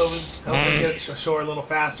back to Cloven, help him get ashore a little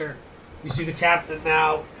faster. You see the captain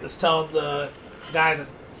now is telling the guy to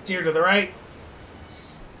steer to the right.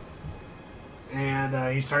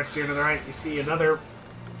 And he starts steering to the right. You see another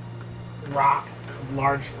rock, a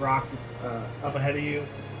large rock up ahead of you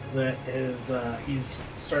that is he's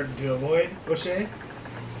starting to avoid O'Shea.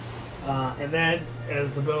 And then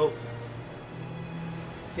as the boat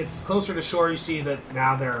gets closer to shore, you see that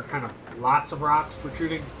now there are kind of lots of rocks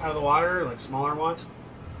protruding out of the water, like smaller ones.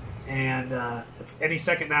 And it's any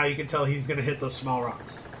second now you can tell he's going to hit those small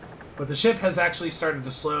rocks. But the ship has actually started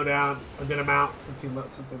to slow down a good amount since they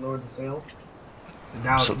lowered the sails. And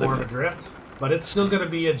now it's more of a drift. But it's still going to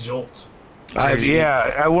be a jolt.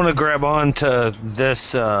 I want to grab on to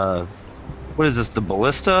this, what is this, the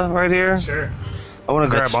ballista right here? Sure. I want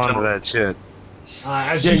to grab onto that shit.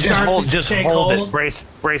 As you start to take hold it.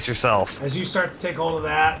 Brace yourself. As you start to take hold of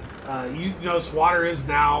that, you notice water is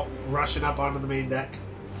now rushing up onto the main deck.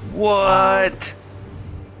 What?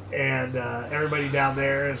 And everybody down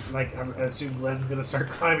there is like, I assume Glenn's going to start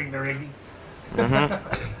climbing the rigging.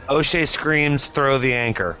 O'Shea screams, "Throw the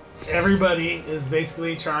anchor." Everybody is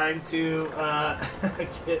basically trying to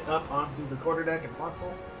get up onto the quarterdeck and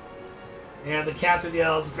forecastle. And the captain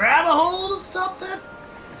yells, "Grab a hold of something!"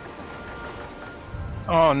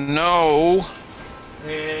 Oh no.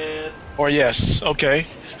 And... Or yes, okay.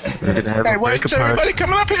 Hey, what's everybody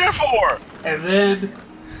coming up here for? And then...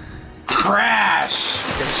 crash!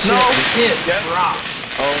 The ship hits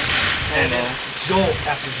rocks. Oh. And it's jolt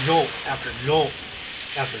after jolt after jolt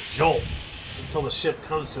after jolt until the ship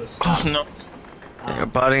comes to a stop. Oh no.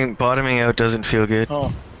 Bottoming out doesn't feel good.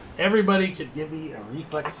 Oh. Everybody could give me a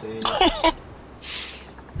reflex save.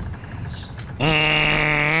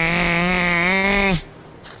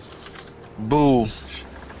 Boo.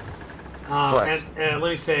 And let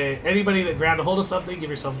me say, anybody that grabbed a hold of something, give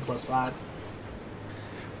yourself a +5.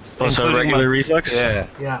 Plus our regular reflex? Yeah.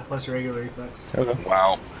 Yeah, plus your regular reflex. Okay.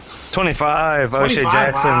 Wow. 25, O'Shea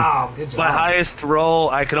Jackson. Wow, good job. My highest roll,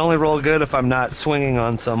 I can only roll good if I'm not swinging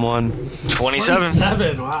on someone.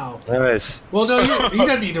 27, wow. Nice. Well, no, you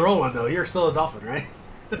don't need to roll one, though. You're still a dolphin, right?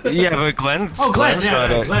 Yeah, but Glenn's Glenn,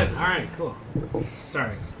 got it. Glenn. All right, cool.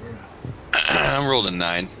 Sorry. I rolled a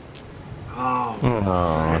 9.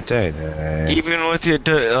 Oh, dang. Even with your,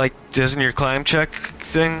 doesn't your climb check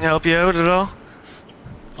thing help you out at all?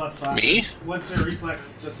 +5. Me? What's your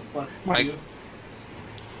reflex? Just a +2?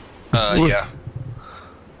 Yeah.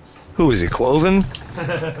 Who is he, Cloven?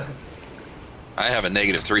 I have a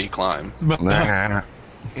 -3 climb, Nah.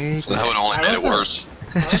 so that would only made it worse.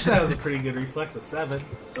 That was a pretty good reflex, a 7.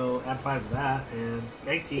 So add 5 to that, and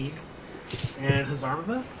 19. And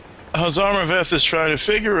Hazarmaveth? Hazarmaveth is trying to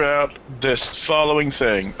figure out this following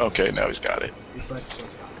thing. Okay, now he's got it. Reflex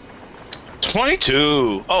 +5.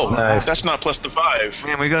 22. Oh, Nice. that's not plus the 5.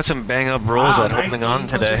 Man, we got some bang up rolls Wow, at holding 19 on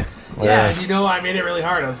today. Yeah, and I made it really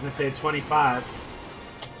hard. I was going to say 25.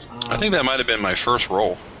 I think that might have been my first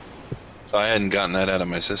roll, so I hadn't gotten that out of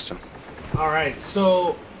my system. All right,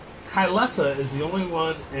 so Kylesa is the only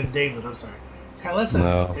one, and Daneland, I'm sorry.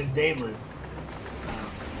 Kylesa and Daneland,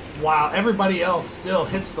 while everybody else still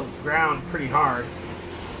hits the ground pretty hard,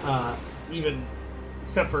 even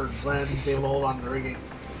except for Glenn, he's able to hold on to the rigging.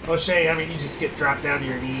 O'Shea, I mean, you just get dropped down to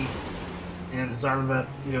your knee, and Hazarmaveth,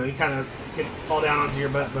 you kind of fall down onto your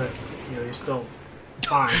butt, but you're still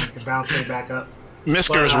fine. You can bounce right back up.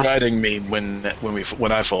 Misker's riding me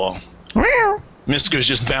when I fall. Misker's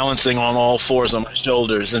just balancing on all fours on my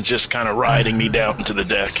shoulders and just kind of riding me down to the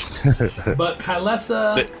deck. But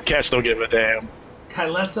Kylesa... The cats don't give a damn.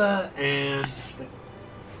 Kylesa and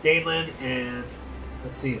Daneland and...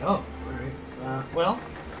 Let's see. Oh, alright. Well,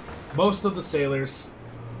 most of the sailors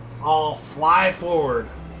all fly forward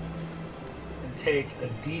and take a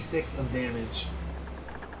d6 of damage.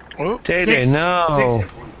 Oops. Tay-Tay, 6 no. hit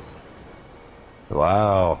points.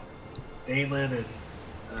 Wow. Daneland and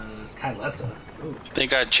Kylesa. Ooh. I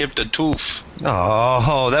think I chipped a tooth.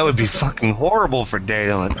 Oh, that would be fucking horrible for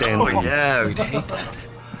Daniel. Yeah, we'd hate that.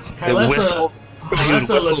 Kylesa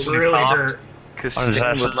looks really hurt. Because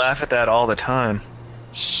Stan would laugh at that all the time.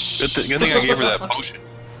 Good thing I gave her that potion.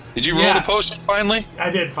 Did you roll the potion finally? I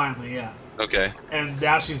did finally, yeah. Okay. And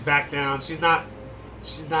now she's back down. She's not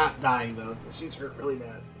dying though. She's hurt really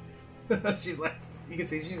bad. She's like, you can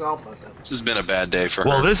see she's all fucked up. This has been a bad day for her.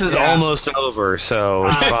 Well, this is almost over, so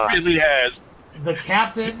it's fine. It really has. The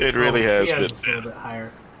captain. It really has He been. has a little bit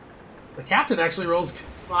higher. The captain actually rolls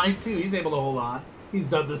fine too. He's able to hold on. He's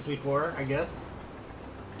done this before, I guess.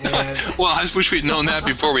 And Well, I just wish we'd known that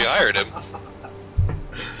before we hired him.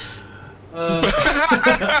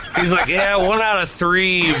 He's like, yeah, 1 out of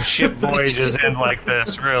 3 ship voyages end like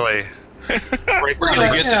this, really. We're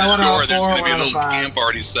gonna get to Yeah, the 1 out door. of There's 4, gonna be 1 a out of little 5. camp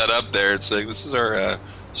already set up there. It's like this is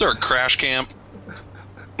our crash camp.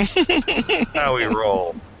 How we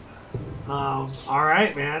roll. all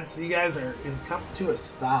right, man. So you guys have come to a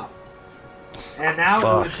stop, and now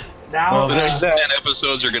Fuck. Well, The next that. 10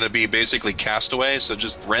 episodes are gonna be basically Castaway, so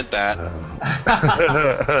just rent that.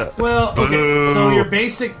 well, okay. Boo. So your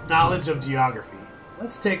basic knowledge of geography.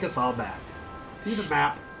 Let's take us all back to the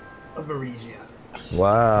map of Varesia.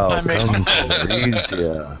 Wow. I mean- Come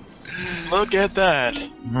Varesia. Look at that.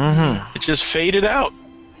 Mm-hmm. It just faded out.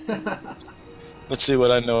 Let's see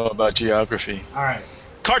what I know about geography. All right.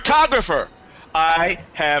 Cartographer. I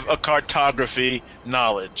have a cartography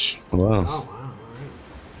knowledge. Oh Wow. wow. All right.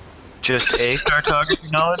 Just a cartography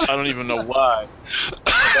knowledge? I don't even know why.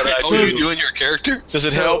 Oh, you're doing your character? Does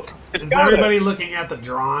it So, help? It's Is gotta. everybody looking at the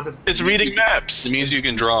drawn? It's reading maps. It means you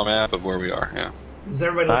can draw a map of where we are. Yeah. Is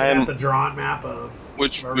everybody looking I'm- at the drawn map of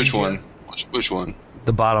Which Varesia? one? Which one?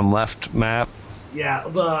 The bottom left map. Yeah,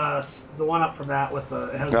 the one up from that with the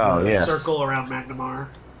it has Oh, the yes. circle around Magnamar,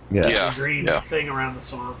 Yeah. Yeah. the green yeah. thing around the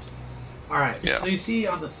swamps. All right. Yeah. So you see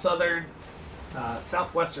on the southern,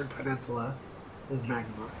 southwestern peninsula is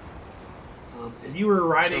Magnamar, and you were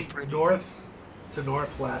riding north to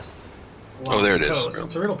northwest. along Oh, there the it is.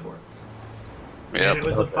 coast to Riddleport. Yep. And it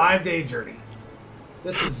was a 5-day journey.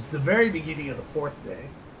 This is the very beginning of the 4th day.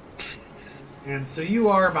 And so you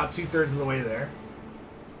are about 2/3 of the way there.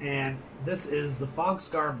 And this is the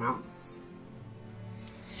Fogscar Mountains.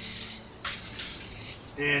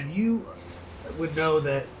 And you would know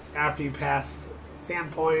that after you pass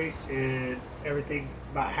Sandpoint and everything,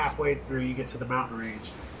 about halfway through, you get to the mountain range,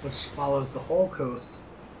 which follows the whole coast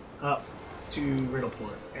up to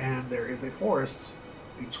Riddleport. And there is a forest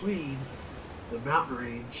between the mountain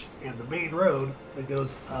range and the main road that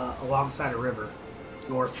goes alongside a river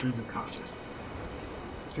north through the continent,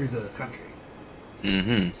 through the country.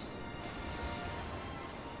 Mm-hmm.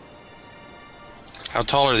 How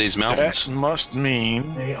tall are these mountains? That must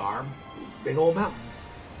mean They are big old mountains.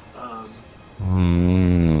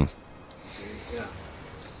 Mm. Yeah.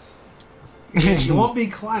 You won't be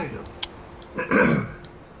climbing them.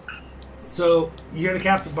 So you hear the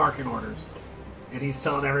captain barking orders, and he's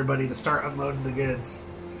telling everybody to start unloading the goods,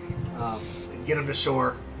 and get them to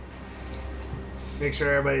shore. Make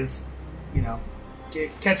sure everybody's,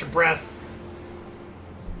 catch a breath.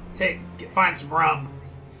 Find some rum,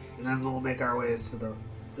 and then we'll make our ways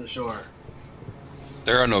to shore.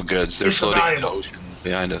 There are no goods. They're It's the floating in the valuables. ocean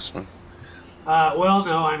behind us. Well,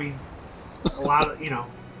 no, I mean, a lot of,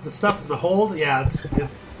 the stuff in the hold, yeah,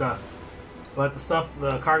 it's dust. But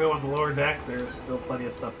the cargo on the lower deck, there's still plenty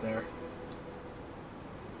of stuff there.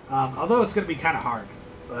 Although it's going to be kind of hard,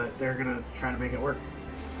 but they're going to try to make it work.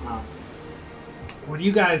 If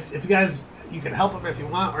you guys, you can help them if you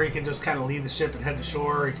want, or you can just kind of leave the ship and head to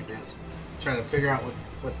shore, or you can just try to figure out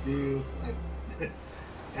what to do. Like,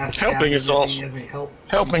 ask the Helping captain is if also- he has any help.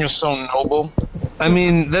 helping is so noble. I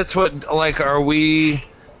mean, that's what. Like, are we,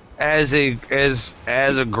 as a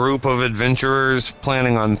group of adventurers,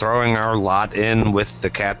 planning on throwing our lot in with the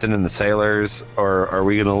captain and the sailors, or are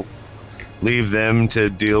we gonna leave them to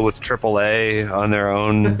deal with AAA on their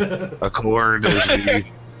own accord as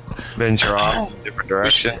we venture off in a different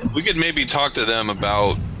direction? We could maybe talk to them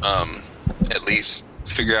about at least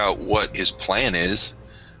figure out what his plan is.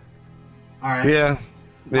 All right. Yeah.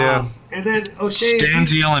 Yeah. And then O'Shea, Stand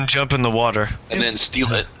still and jump in the water. And then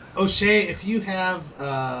steal it. O'Shea, if you have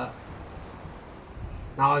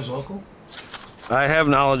knowledge local, I have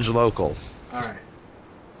knowledge local. all right.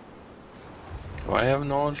 Do I have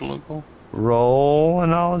knowledge local? Roll a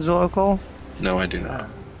knowledge local. No, I do not.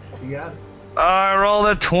 If you got it. I rolled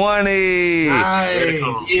a 20.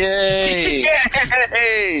 Nice. Yay!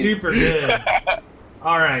 Super good.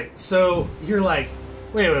 All right. So you're like,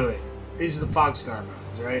 wait. These are the Fogscar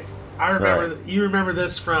Mountains, right? I remember. Right. You remember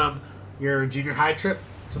this from your junior high trip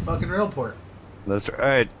to fucking Riddleport. That's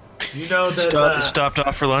right. You know that Stopped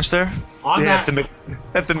off for lunch there? on Yeah, that.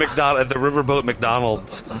 at the riverboat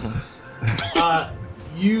McDonald's.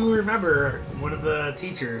 You remember one of the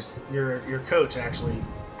teachers, your coach actually,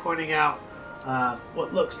 pointing out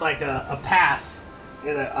what looks like a pass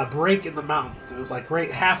in a break in the mountains. It was like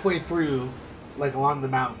right halfway through, like along the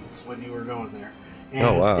mountains when you were going there. And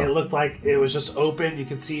Oh, wow. it looked like it was just open. You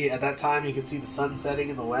could see, at that time, you could see the sun setting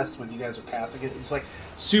in the west when you guys were passing it. It's like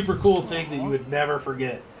super cool thing that you would never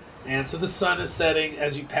forget. And so the sun is setting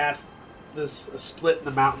as you pass this split in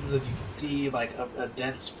the mountains, and you can see like a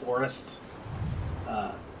dense forest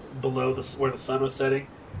below where the sun was setting,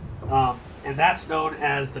 and that's known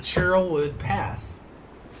as the Churlwood Pass.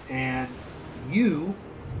 And you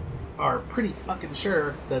are pretty fucking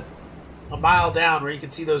sure that a mile down where you can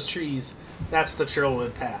see those trees, that's the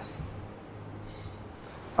Churlwood Pass.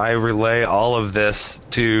 I relay all of this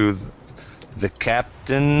to the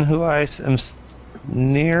captain who I am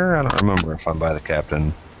near. I don't remember if I'm by the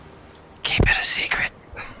captain. Keep it a secret.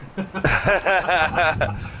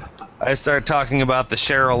 I start talking about the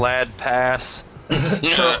Cheryl Ladd Pass.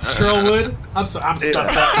 Churlwood? I'm stuffed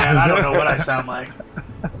up, man. I don't know what I sound like.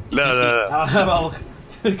 No. I'm all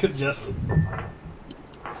congested.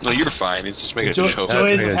 No, you're fine. It's just making a joke.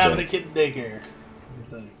 Joys of having a kid in daycare. I can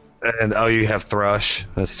tell you. And you have thrush.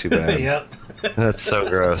 That's too bad. Yep. That's so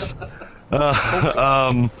gross.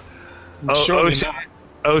 Surely not.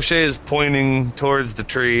 O'Shea is pointing towards the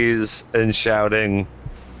trees and shouting,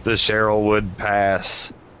 "The Cherylwood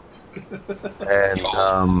Pass." And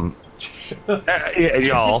yeah,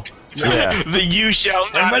 y'all. Yeah. The you shall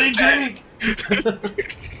not. Everybody drink.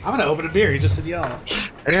 I'm gonna open a beer. You just said y'all.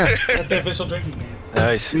 Yeah. That's the official drinking game.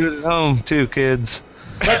 Nice. You at home too, kids.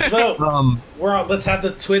 Let's vote. Let's have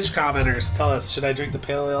the Twitch commenters tell us: should I drink the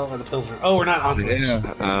pale ale or the Pilsner? Oh, we're not on Twitch.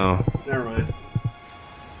 Yeah. Oh. Never mind.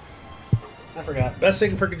 I forgot. Best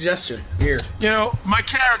thing for congestion. Beer. You know, my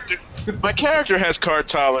character has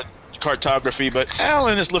cartography, but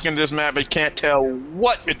Alan is looking at this map and can't tell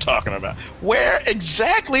what you're talking about. Where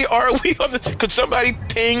exactly are we on the? Could somebody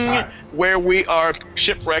ping where we are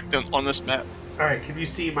shipwrecked on this map? All right. Can you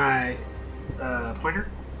see my pointer?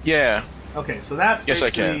 Yeah. Okay, so that's Yes, I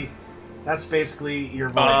basically can. that's basically your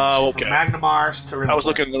voyage Okay. from Magna Mars to Riddle. I was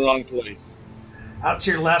looking in the wrong place. Out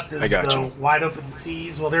to your left is I got the you. wide open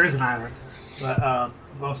seas. Well, there is an island, but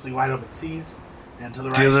mostly wide open seas. And to the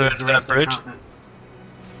The right other is the end of rest that of the bridge? continent.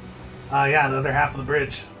 Yeah, the other half of the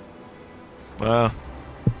bridge. Wow.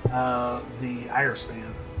 The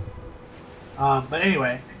Irishman. But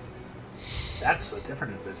anyway, that's a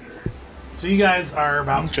different adventure. So you guys are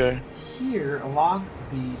about Okay. here along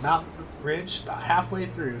the mountain ridge, about halfway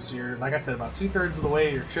through. So you're, like I said, about 2/3 of the way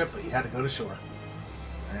of your trip, but you had to go to shore.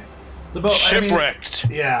 Right. So, Shipwrecked.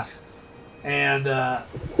 Yeah, and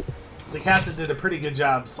the captain did a pretty good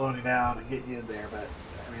job slowing you down and getting you in there. But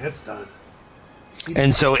I mean, it's done.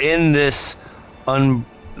 And so in this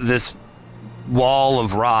this wall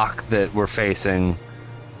of rock that we're facing,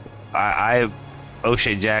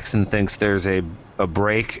 O'Shea Jackson thinks there's a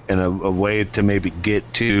break and a way to maybe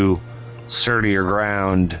get to sturdier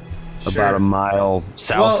ground Sure. about a mile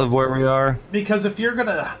south of where we are. Because if you're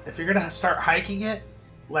gonna start hiking it,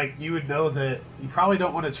 like you would know that you probably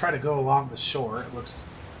don't want to try to go along the shore. It looks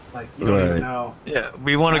like you don't even Right. know. Yeah,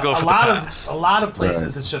 we want to go a for lot the pass. of a lot of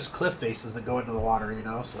places it's just cliff faces that go into the water, you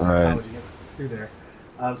know. So Right. how would you get through there?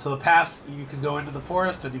 So the pass, you can go into the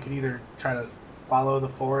forest, and you can either try to follow the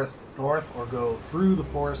forest north or go through the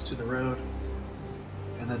forest to the road,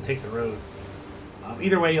 and then take the road.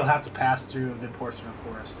 Either way, you'll have to pass through a good portion of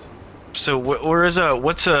forest. So where is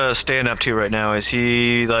what's Stan up to right now? Is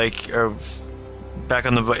he like back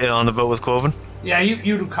on the boat with Quoven? Yeah,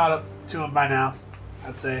 you'd have caught up to him by now,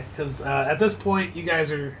 I'd say, because at this point, you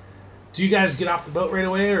guys are. Do you guys get off the boat right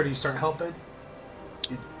away, or do you start helping?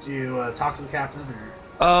 Do you talk to the captain, or?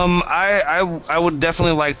 I would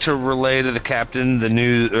definitely like to relay to the captain the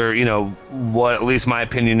news, or what at least my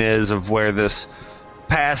opinion is of where this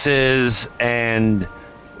pass is, and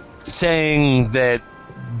saying that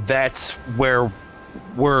that's where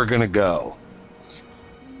we're gonna go.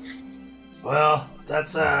 Well,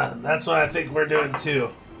 that's what I think we're doing too.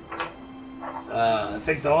 I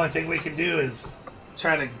think the only thing we can do is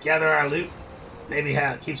try to gather our loot, maybe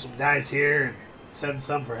keep some guys here and send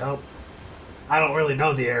some for help. I don't really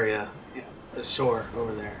know the area, the shore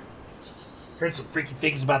over there. Heard some freaky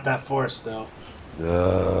things about that forest though.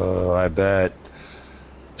 I bet.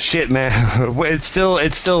 Shit, man.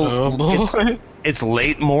 It's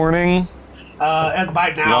late morning. And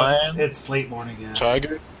by now Lion? it's late morning. Yeah.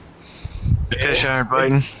 Tiger? Fish aren't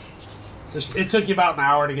biting. It took you about an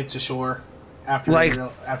hour to get to shore after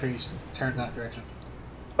after you turned that direction.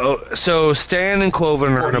 Oh, so Stan and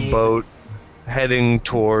Quoven are in 48 a boat heading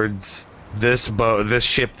towards this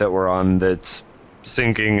ship that we're on that's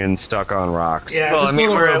sinking and stuck on rocks. Yeah, Well, I just a mean,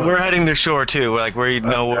 little rowboat. we're heading to shore too. Like where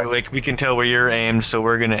like we can tell where you're aimed, so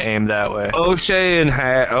we're gonna aim that way.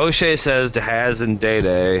 O'Shea says to Haz and Day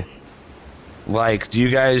Day, like, do you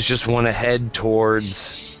guys just want to head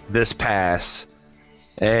towards this pass?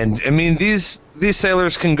 And I mean, these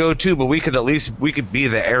sailors can go too, but we could be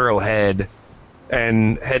the arrowhead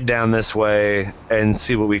and head down this way and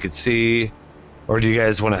see what we could see. Or do you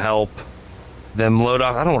guys want to help? them load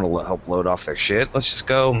off. I don't want to help load off their shit. Let's just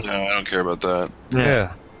go. No, I don't care about that.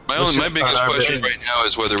 Yeah. My biggest question right now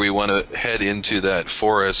is whether we want to head into that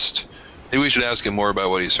forest. Maybe we should ask him more about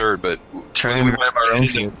what he's heard, but Trying to grab our own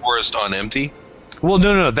into the forest on empty. Well,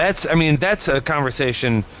 no. That's a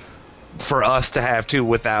conversation for us to have too,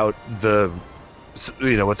 without the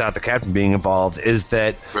captain being involved. Is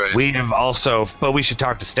that Right. we have also, but we should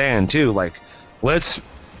talk to Stan too. Like, let's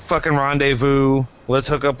fucking rendezvous. Let's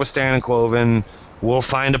hook up with Stan and Quoven. We'll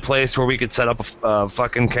find a place where we could set up a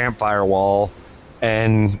fucking campfire wall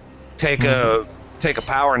and take a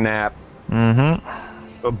power nap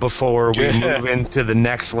before we move into the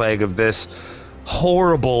next leg of this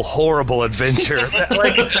horrible adventure.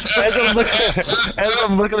 Like, as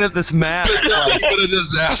I'm looking at this map, like, What a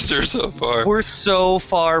disaster so far. we're so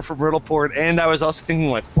far from Riddleport, and I was also thinking,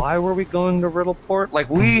 like, why were we going to Riddleport? Like,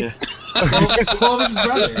 Quoven's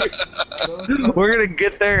brother. we're gonna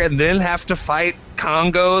get there and then have to fight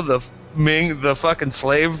Congo, the fucking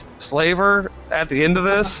slaver at the end of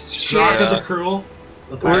this. Shock of the Cruel.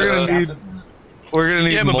 The We're pirate gonna need captain. We're gonna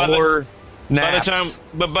need Yeah, but more naps.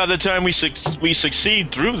 By the time we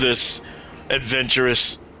succeed through this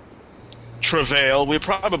adventurous travail, we'll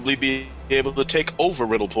probably be able to take over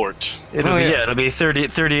Riddleport. It'll be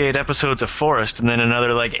 38 episodes of Forest, and then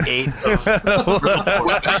another like 8 of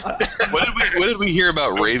What did we hear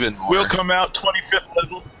about Ravenmore? We'll come out 25th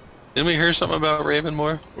level. Didn't we hear something about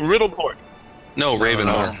Ravenmore? Riddleport. No,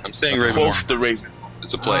 Ravenmore. I'm saying Ravenmore. Both the Raven.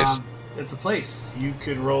 It's a place. It's a place. You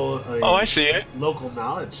could roll a Oh, I see it. local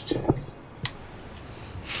knowledge check.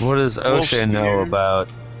 What does O'Shea know about?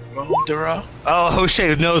 Moldera. Oh,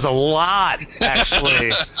 O'Shea knows a lot, actually,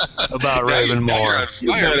 about Ravenmore.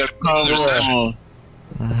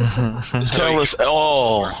 Tell us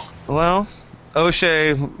all. Well,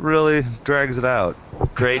 O'Shea really drags it out.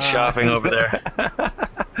 great shopping over there.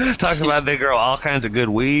 Talks about they grow all kinds of good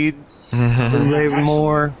weed in Mm-hmm.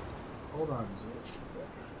 Ravenmore. Hold on just a second.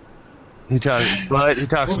 He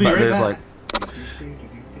talks We'll be about right there's back. like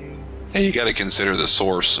Hey, you got to consider the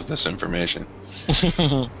source of this information.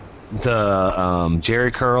 the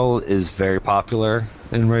Jerry Curl is very popular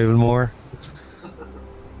in Ravenmore.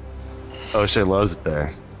 O'Shea loves it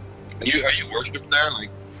there. Are you worshipped there? Like,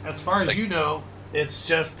 As far as you know, it's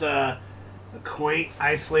just a quaint,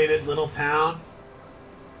 isolated little town.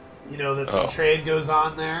 You know that some trade goes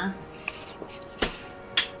on there.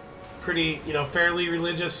 Pretty, fairly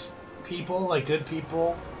religious people, like good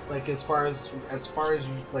people. Like as far as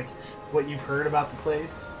you like, what you've heard about the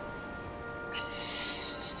place.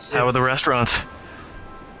 How are the restaurants?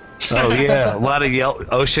 Oh yeah, a lot of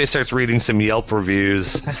Yelp. O'Shea starts reading some Yelp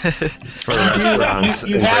reviews for the restaurants.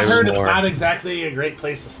 You in have heard it's Ravenmore. not exactly a great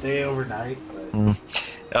place to stay overnight. But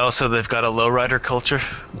Also, they've got a lowrider culture.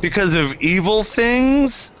 because of evil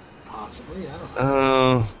things. possibly, I don't know.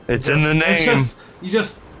 Oh, it's in the It's name.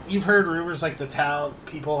 just you've heard rumors like the town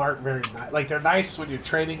people aren't very nice. Like they're nice when you're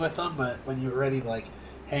trading with them, but when you're ready to like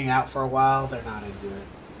hang out for a while, they're not into it.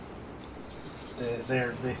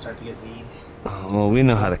 They start to get mean. Oh, well, we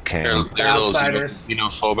know how to they're camp. a little Outsiders.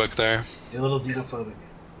 xenophobic there. They're a little xenophobic.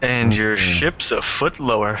 And your ship's a foot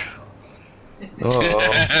lower.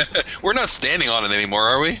 Oh, We're not standing on it anymore,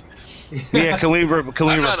 are we? yeah. Can we I'm repel?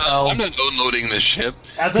 not unloading this ship.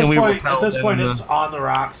 At this we point, repel them? it's on the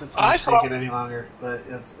rocks. It's I not thought- sinking any longer, but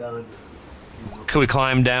it's done. Can we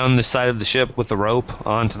climb down the side of the ship with the rope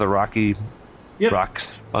onto the rocky Yep.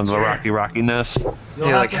 rocks, on the Sure. rockiness? You'll Yeah,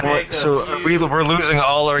 have like to how, make a so few- we're losing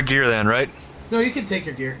all our gear then, right? No, you can take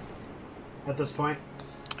your gear. At this point,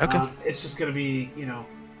 Okay. it's just gonna be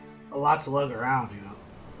a lot to lug around,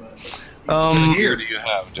 But What Um, gear do you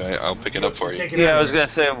have? I'll pick it up for you. Take it yeah, I was everywhere. gonna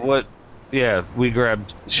say what. Yeah, we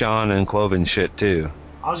grabbed Sean and Quoven shit too.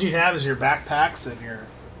 All you have is your backpacks and your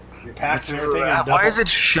packs and everything. And Why is it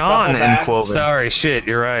Sean and bags. Quoven? Sorry, shit.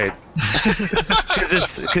 You're right.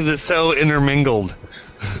 Because it's so intermingled.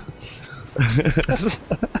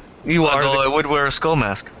 You are. Although I would wear a skull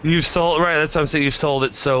mask. You've sold right. That's what I'm saying. You've sold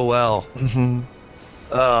it so well.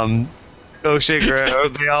 O'Shea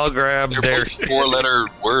grabbed. They all grabbed They're their. both four-letter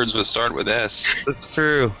words that start with S. That's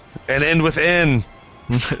true. And end with N.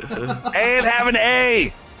 And have an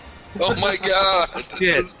A. Oh my god, that's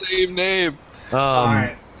Shit. the same name. All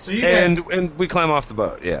right, so you guys. And we climb off the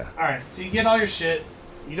boat. Yeah. All right, so you get all your shit.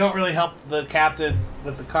 You don't really help the captain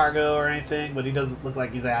with the cargo or anything, but he doesn't look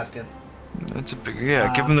like he's asking. That's a big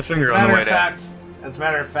give him the finger as on the a way matter down. of fact, as a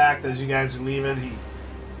matter of fact, as you guys are leaving,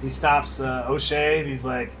 he stops O'Shea. And he's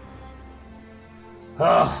like,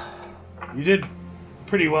 "Oh, you did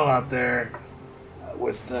pretty well out there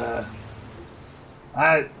with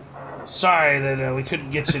sorry that we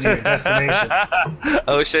couldn't get you to your destination.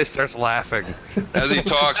 O'Shea starts laughing. As he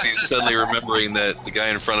talks, he's suddenly remembering that the guy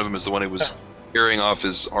in front of him is the one who was tearing off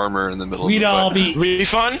his armor in the middle We'd of the all fight. be.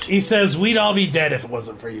 Refund? He says we'd all be dead if it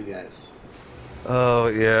wasn't for you guys. Oh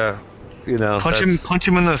yeah, you know. Punch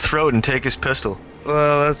him in the throat and take his pistol.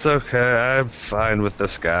 Well, that's okay. I'm fine with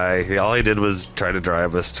this guy. All he did was try to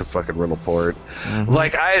drive us to fucking Riddleport.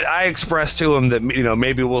 Like, I expressed to him that, you know,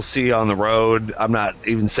 maybe we'll see on the road. I'm not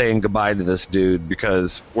even saying goodbye to this dude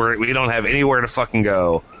because we don't have anywhere to fucking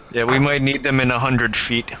go. Yeah, we might need them in 100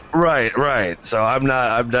 feet. Right. So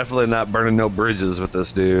I'm definitely not burning no bridges with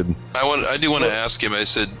this dude. I do want to ask him. I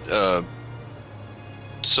said,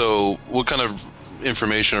 so what kind of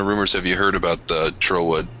information or rumors have you heard about the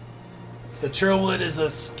Trillwood? The Trillwood is a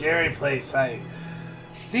scary place.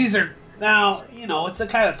 These are now, you know, it's the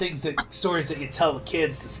kind of stories that you tell the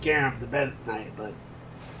kids to scare them to bed at night. But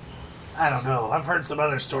I don't know. I've heard some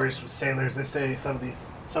other stories from sailors. They say some of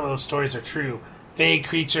those stories are true. Vague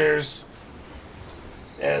creatures.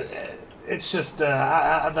 It's just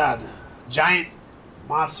I'm not giant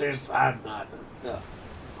monsters. I'm not. No.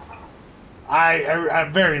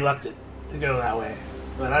 I'm very reluctant to go that way,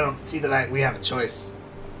 but I don't see that we have a choice.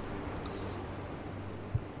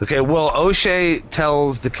 Okay, well, O'Shea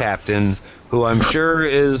tells the captain, who I'm sure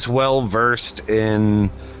is well versed in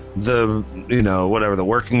the, you know, whatever, the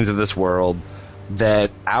workings of this world, that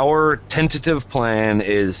our tentative plan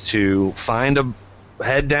is to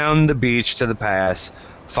head down the beach to the pass,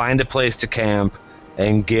 find a place to camp,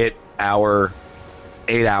 and get our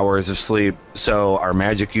 8 hours of sleep so our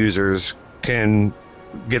magic users can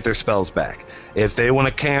get their spells back. If they want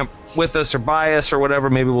to camp with us or by us or whatever,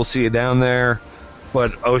 maybe we'll see you down there.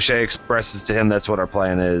 But O'Shea expresses to him that's what our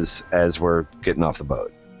plan is as we're getting off the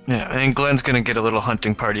boat. Yeah, and Glenn's gonna get a little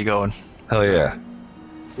hunting party going. Hell yeah.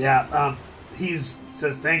 Yeah, he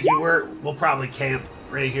says thank you. We'll probably camp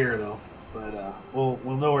right here though, but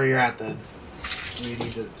we'll know where you're at then.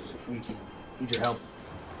 If we can need your help.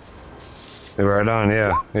 Right on,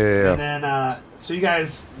 yeah. And then so you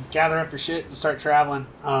guys gather up your shit and start traveling.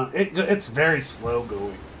 It's very slow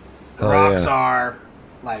going. The rocks are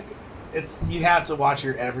like. You have to watch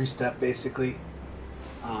your every step, basically.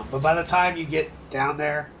 But by the time you get down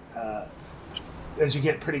there, as you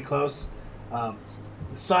get pretty close, the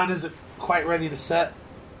sun isn't quite ready to set,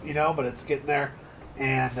 you know, but it's getting there.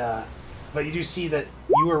 And but you do see that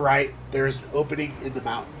you were right. There's an opening in the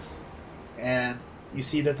mountains, and you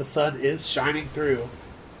see that the sun is shining through.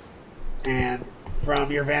 And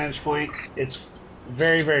from your vantage point, it's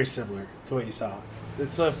very, very similar to what you saw.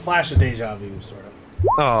 It's a flash of deja vu, sort of.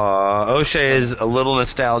 O'Shea is a little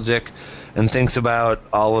nostalgic and thinks about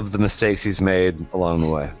all of the mistakes he's made along the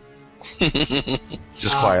way.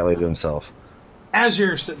 Just quietly to himself. As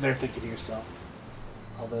you're sitting there thinking to yourself,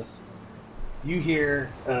 all this, you hear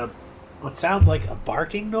what sounds like a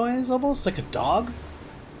barking noise, almost like a dog.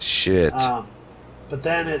 Shit. But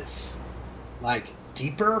then it's like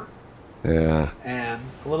deeper. Yeah. And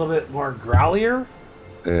a little bit more growlier.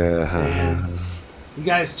 Yeah. And you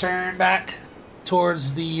guys turn back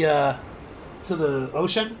towards the to the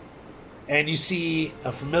ocean, and you see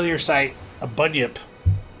a familiar sight, a bunyip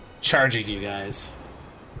charging you guys.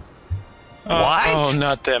 What? Oh,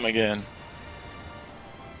 not them again.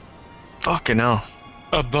 Fucking hell.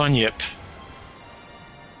 A bunyip.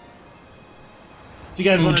 Do you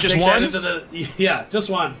guys want to just take one? that into the... Yeah, just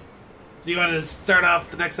one. Do you want to start off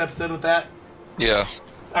the next episode with that? Yeah.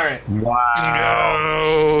 All right.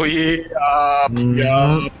 Wow. Yup.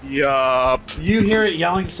 You hear it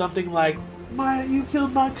yelling something like, you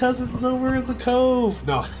killed my cousins over in the cove.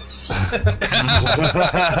 No.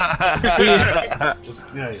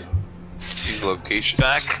 Just, yeah. These locations.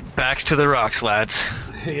 Backs to the rocks, lads.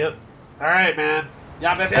 Yep. All right, man.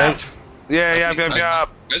 Yap, yap, yap. Yeah.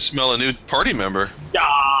 I smell a new party member.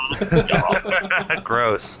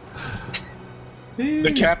 Gross.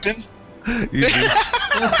 The captain? You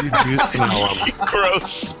do smell him.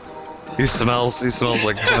 Gross. He smells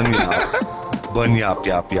like bunyap. Bunyap,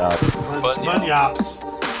 yap, yap. Bunyaps.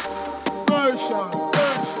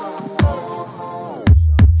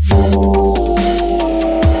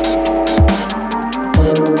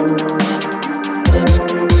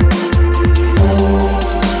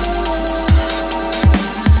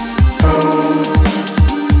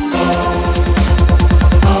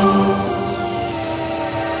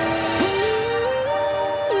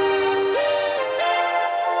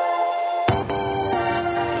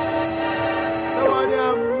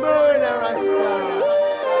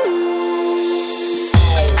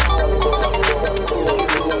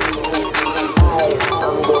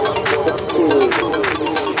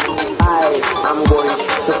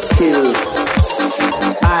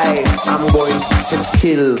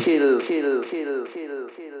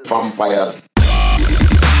 vampires.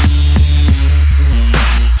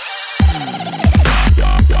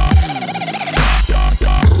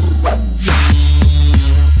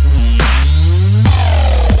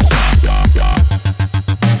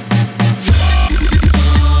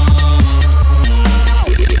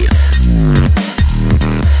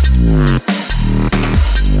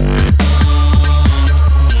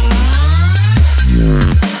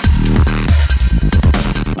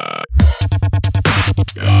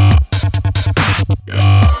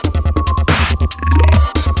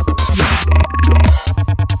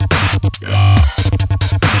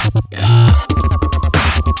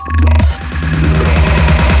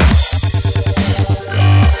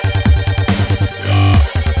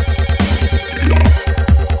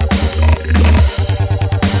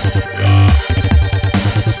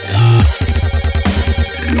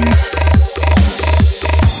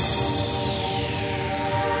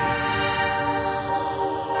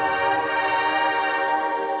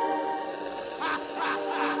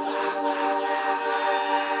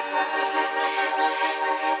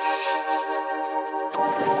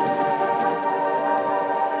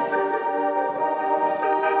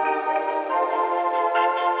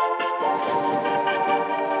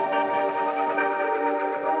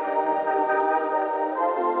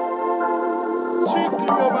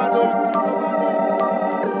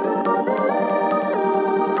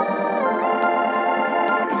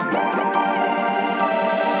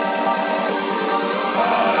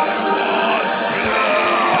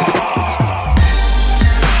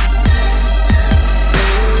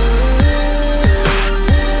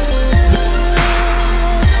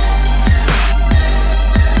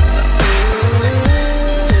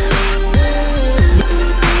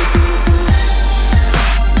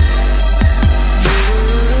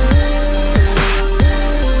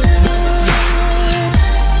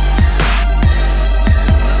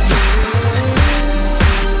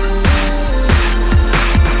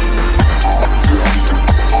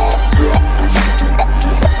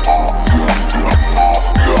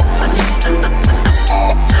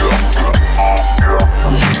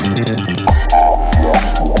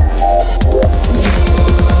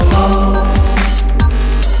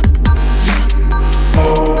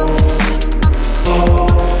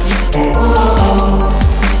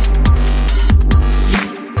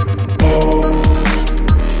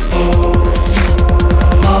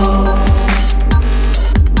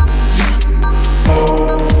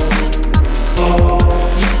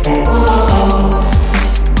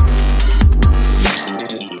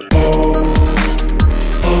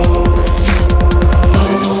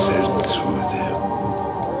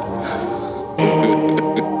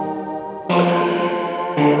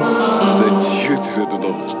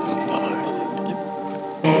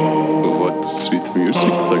 What sweet music,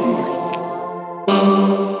 Dagmar.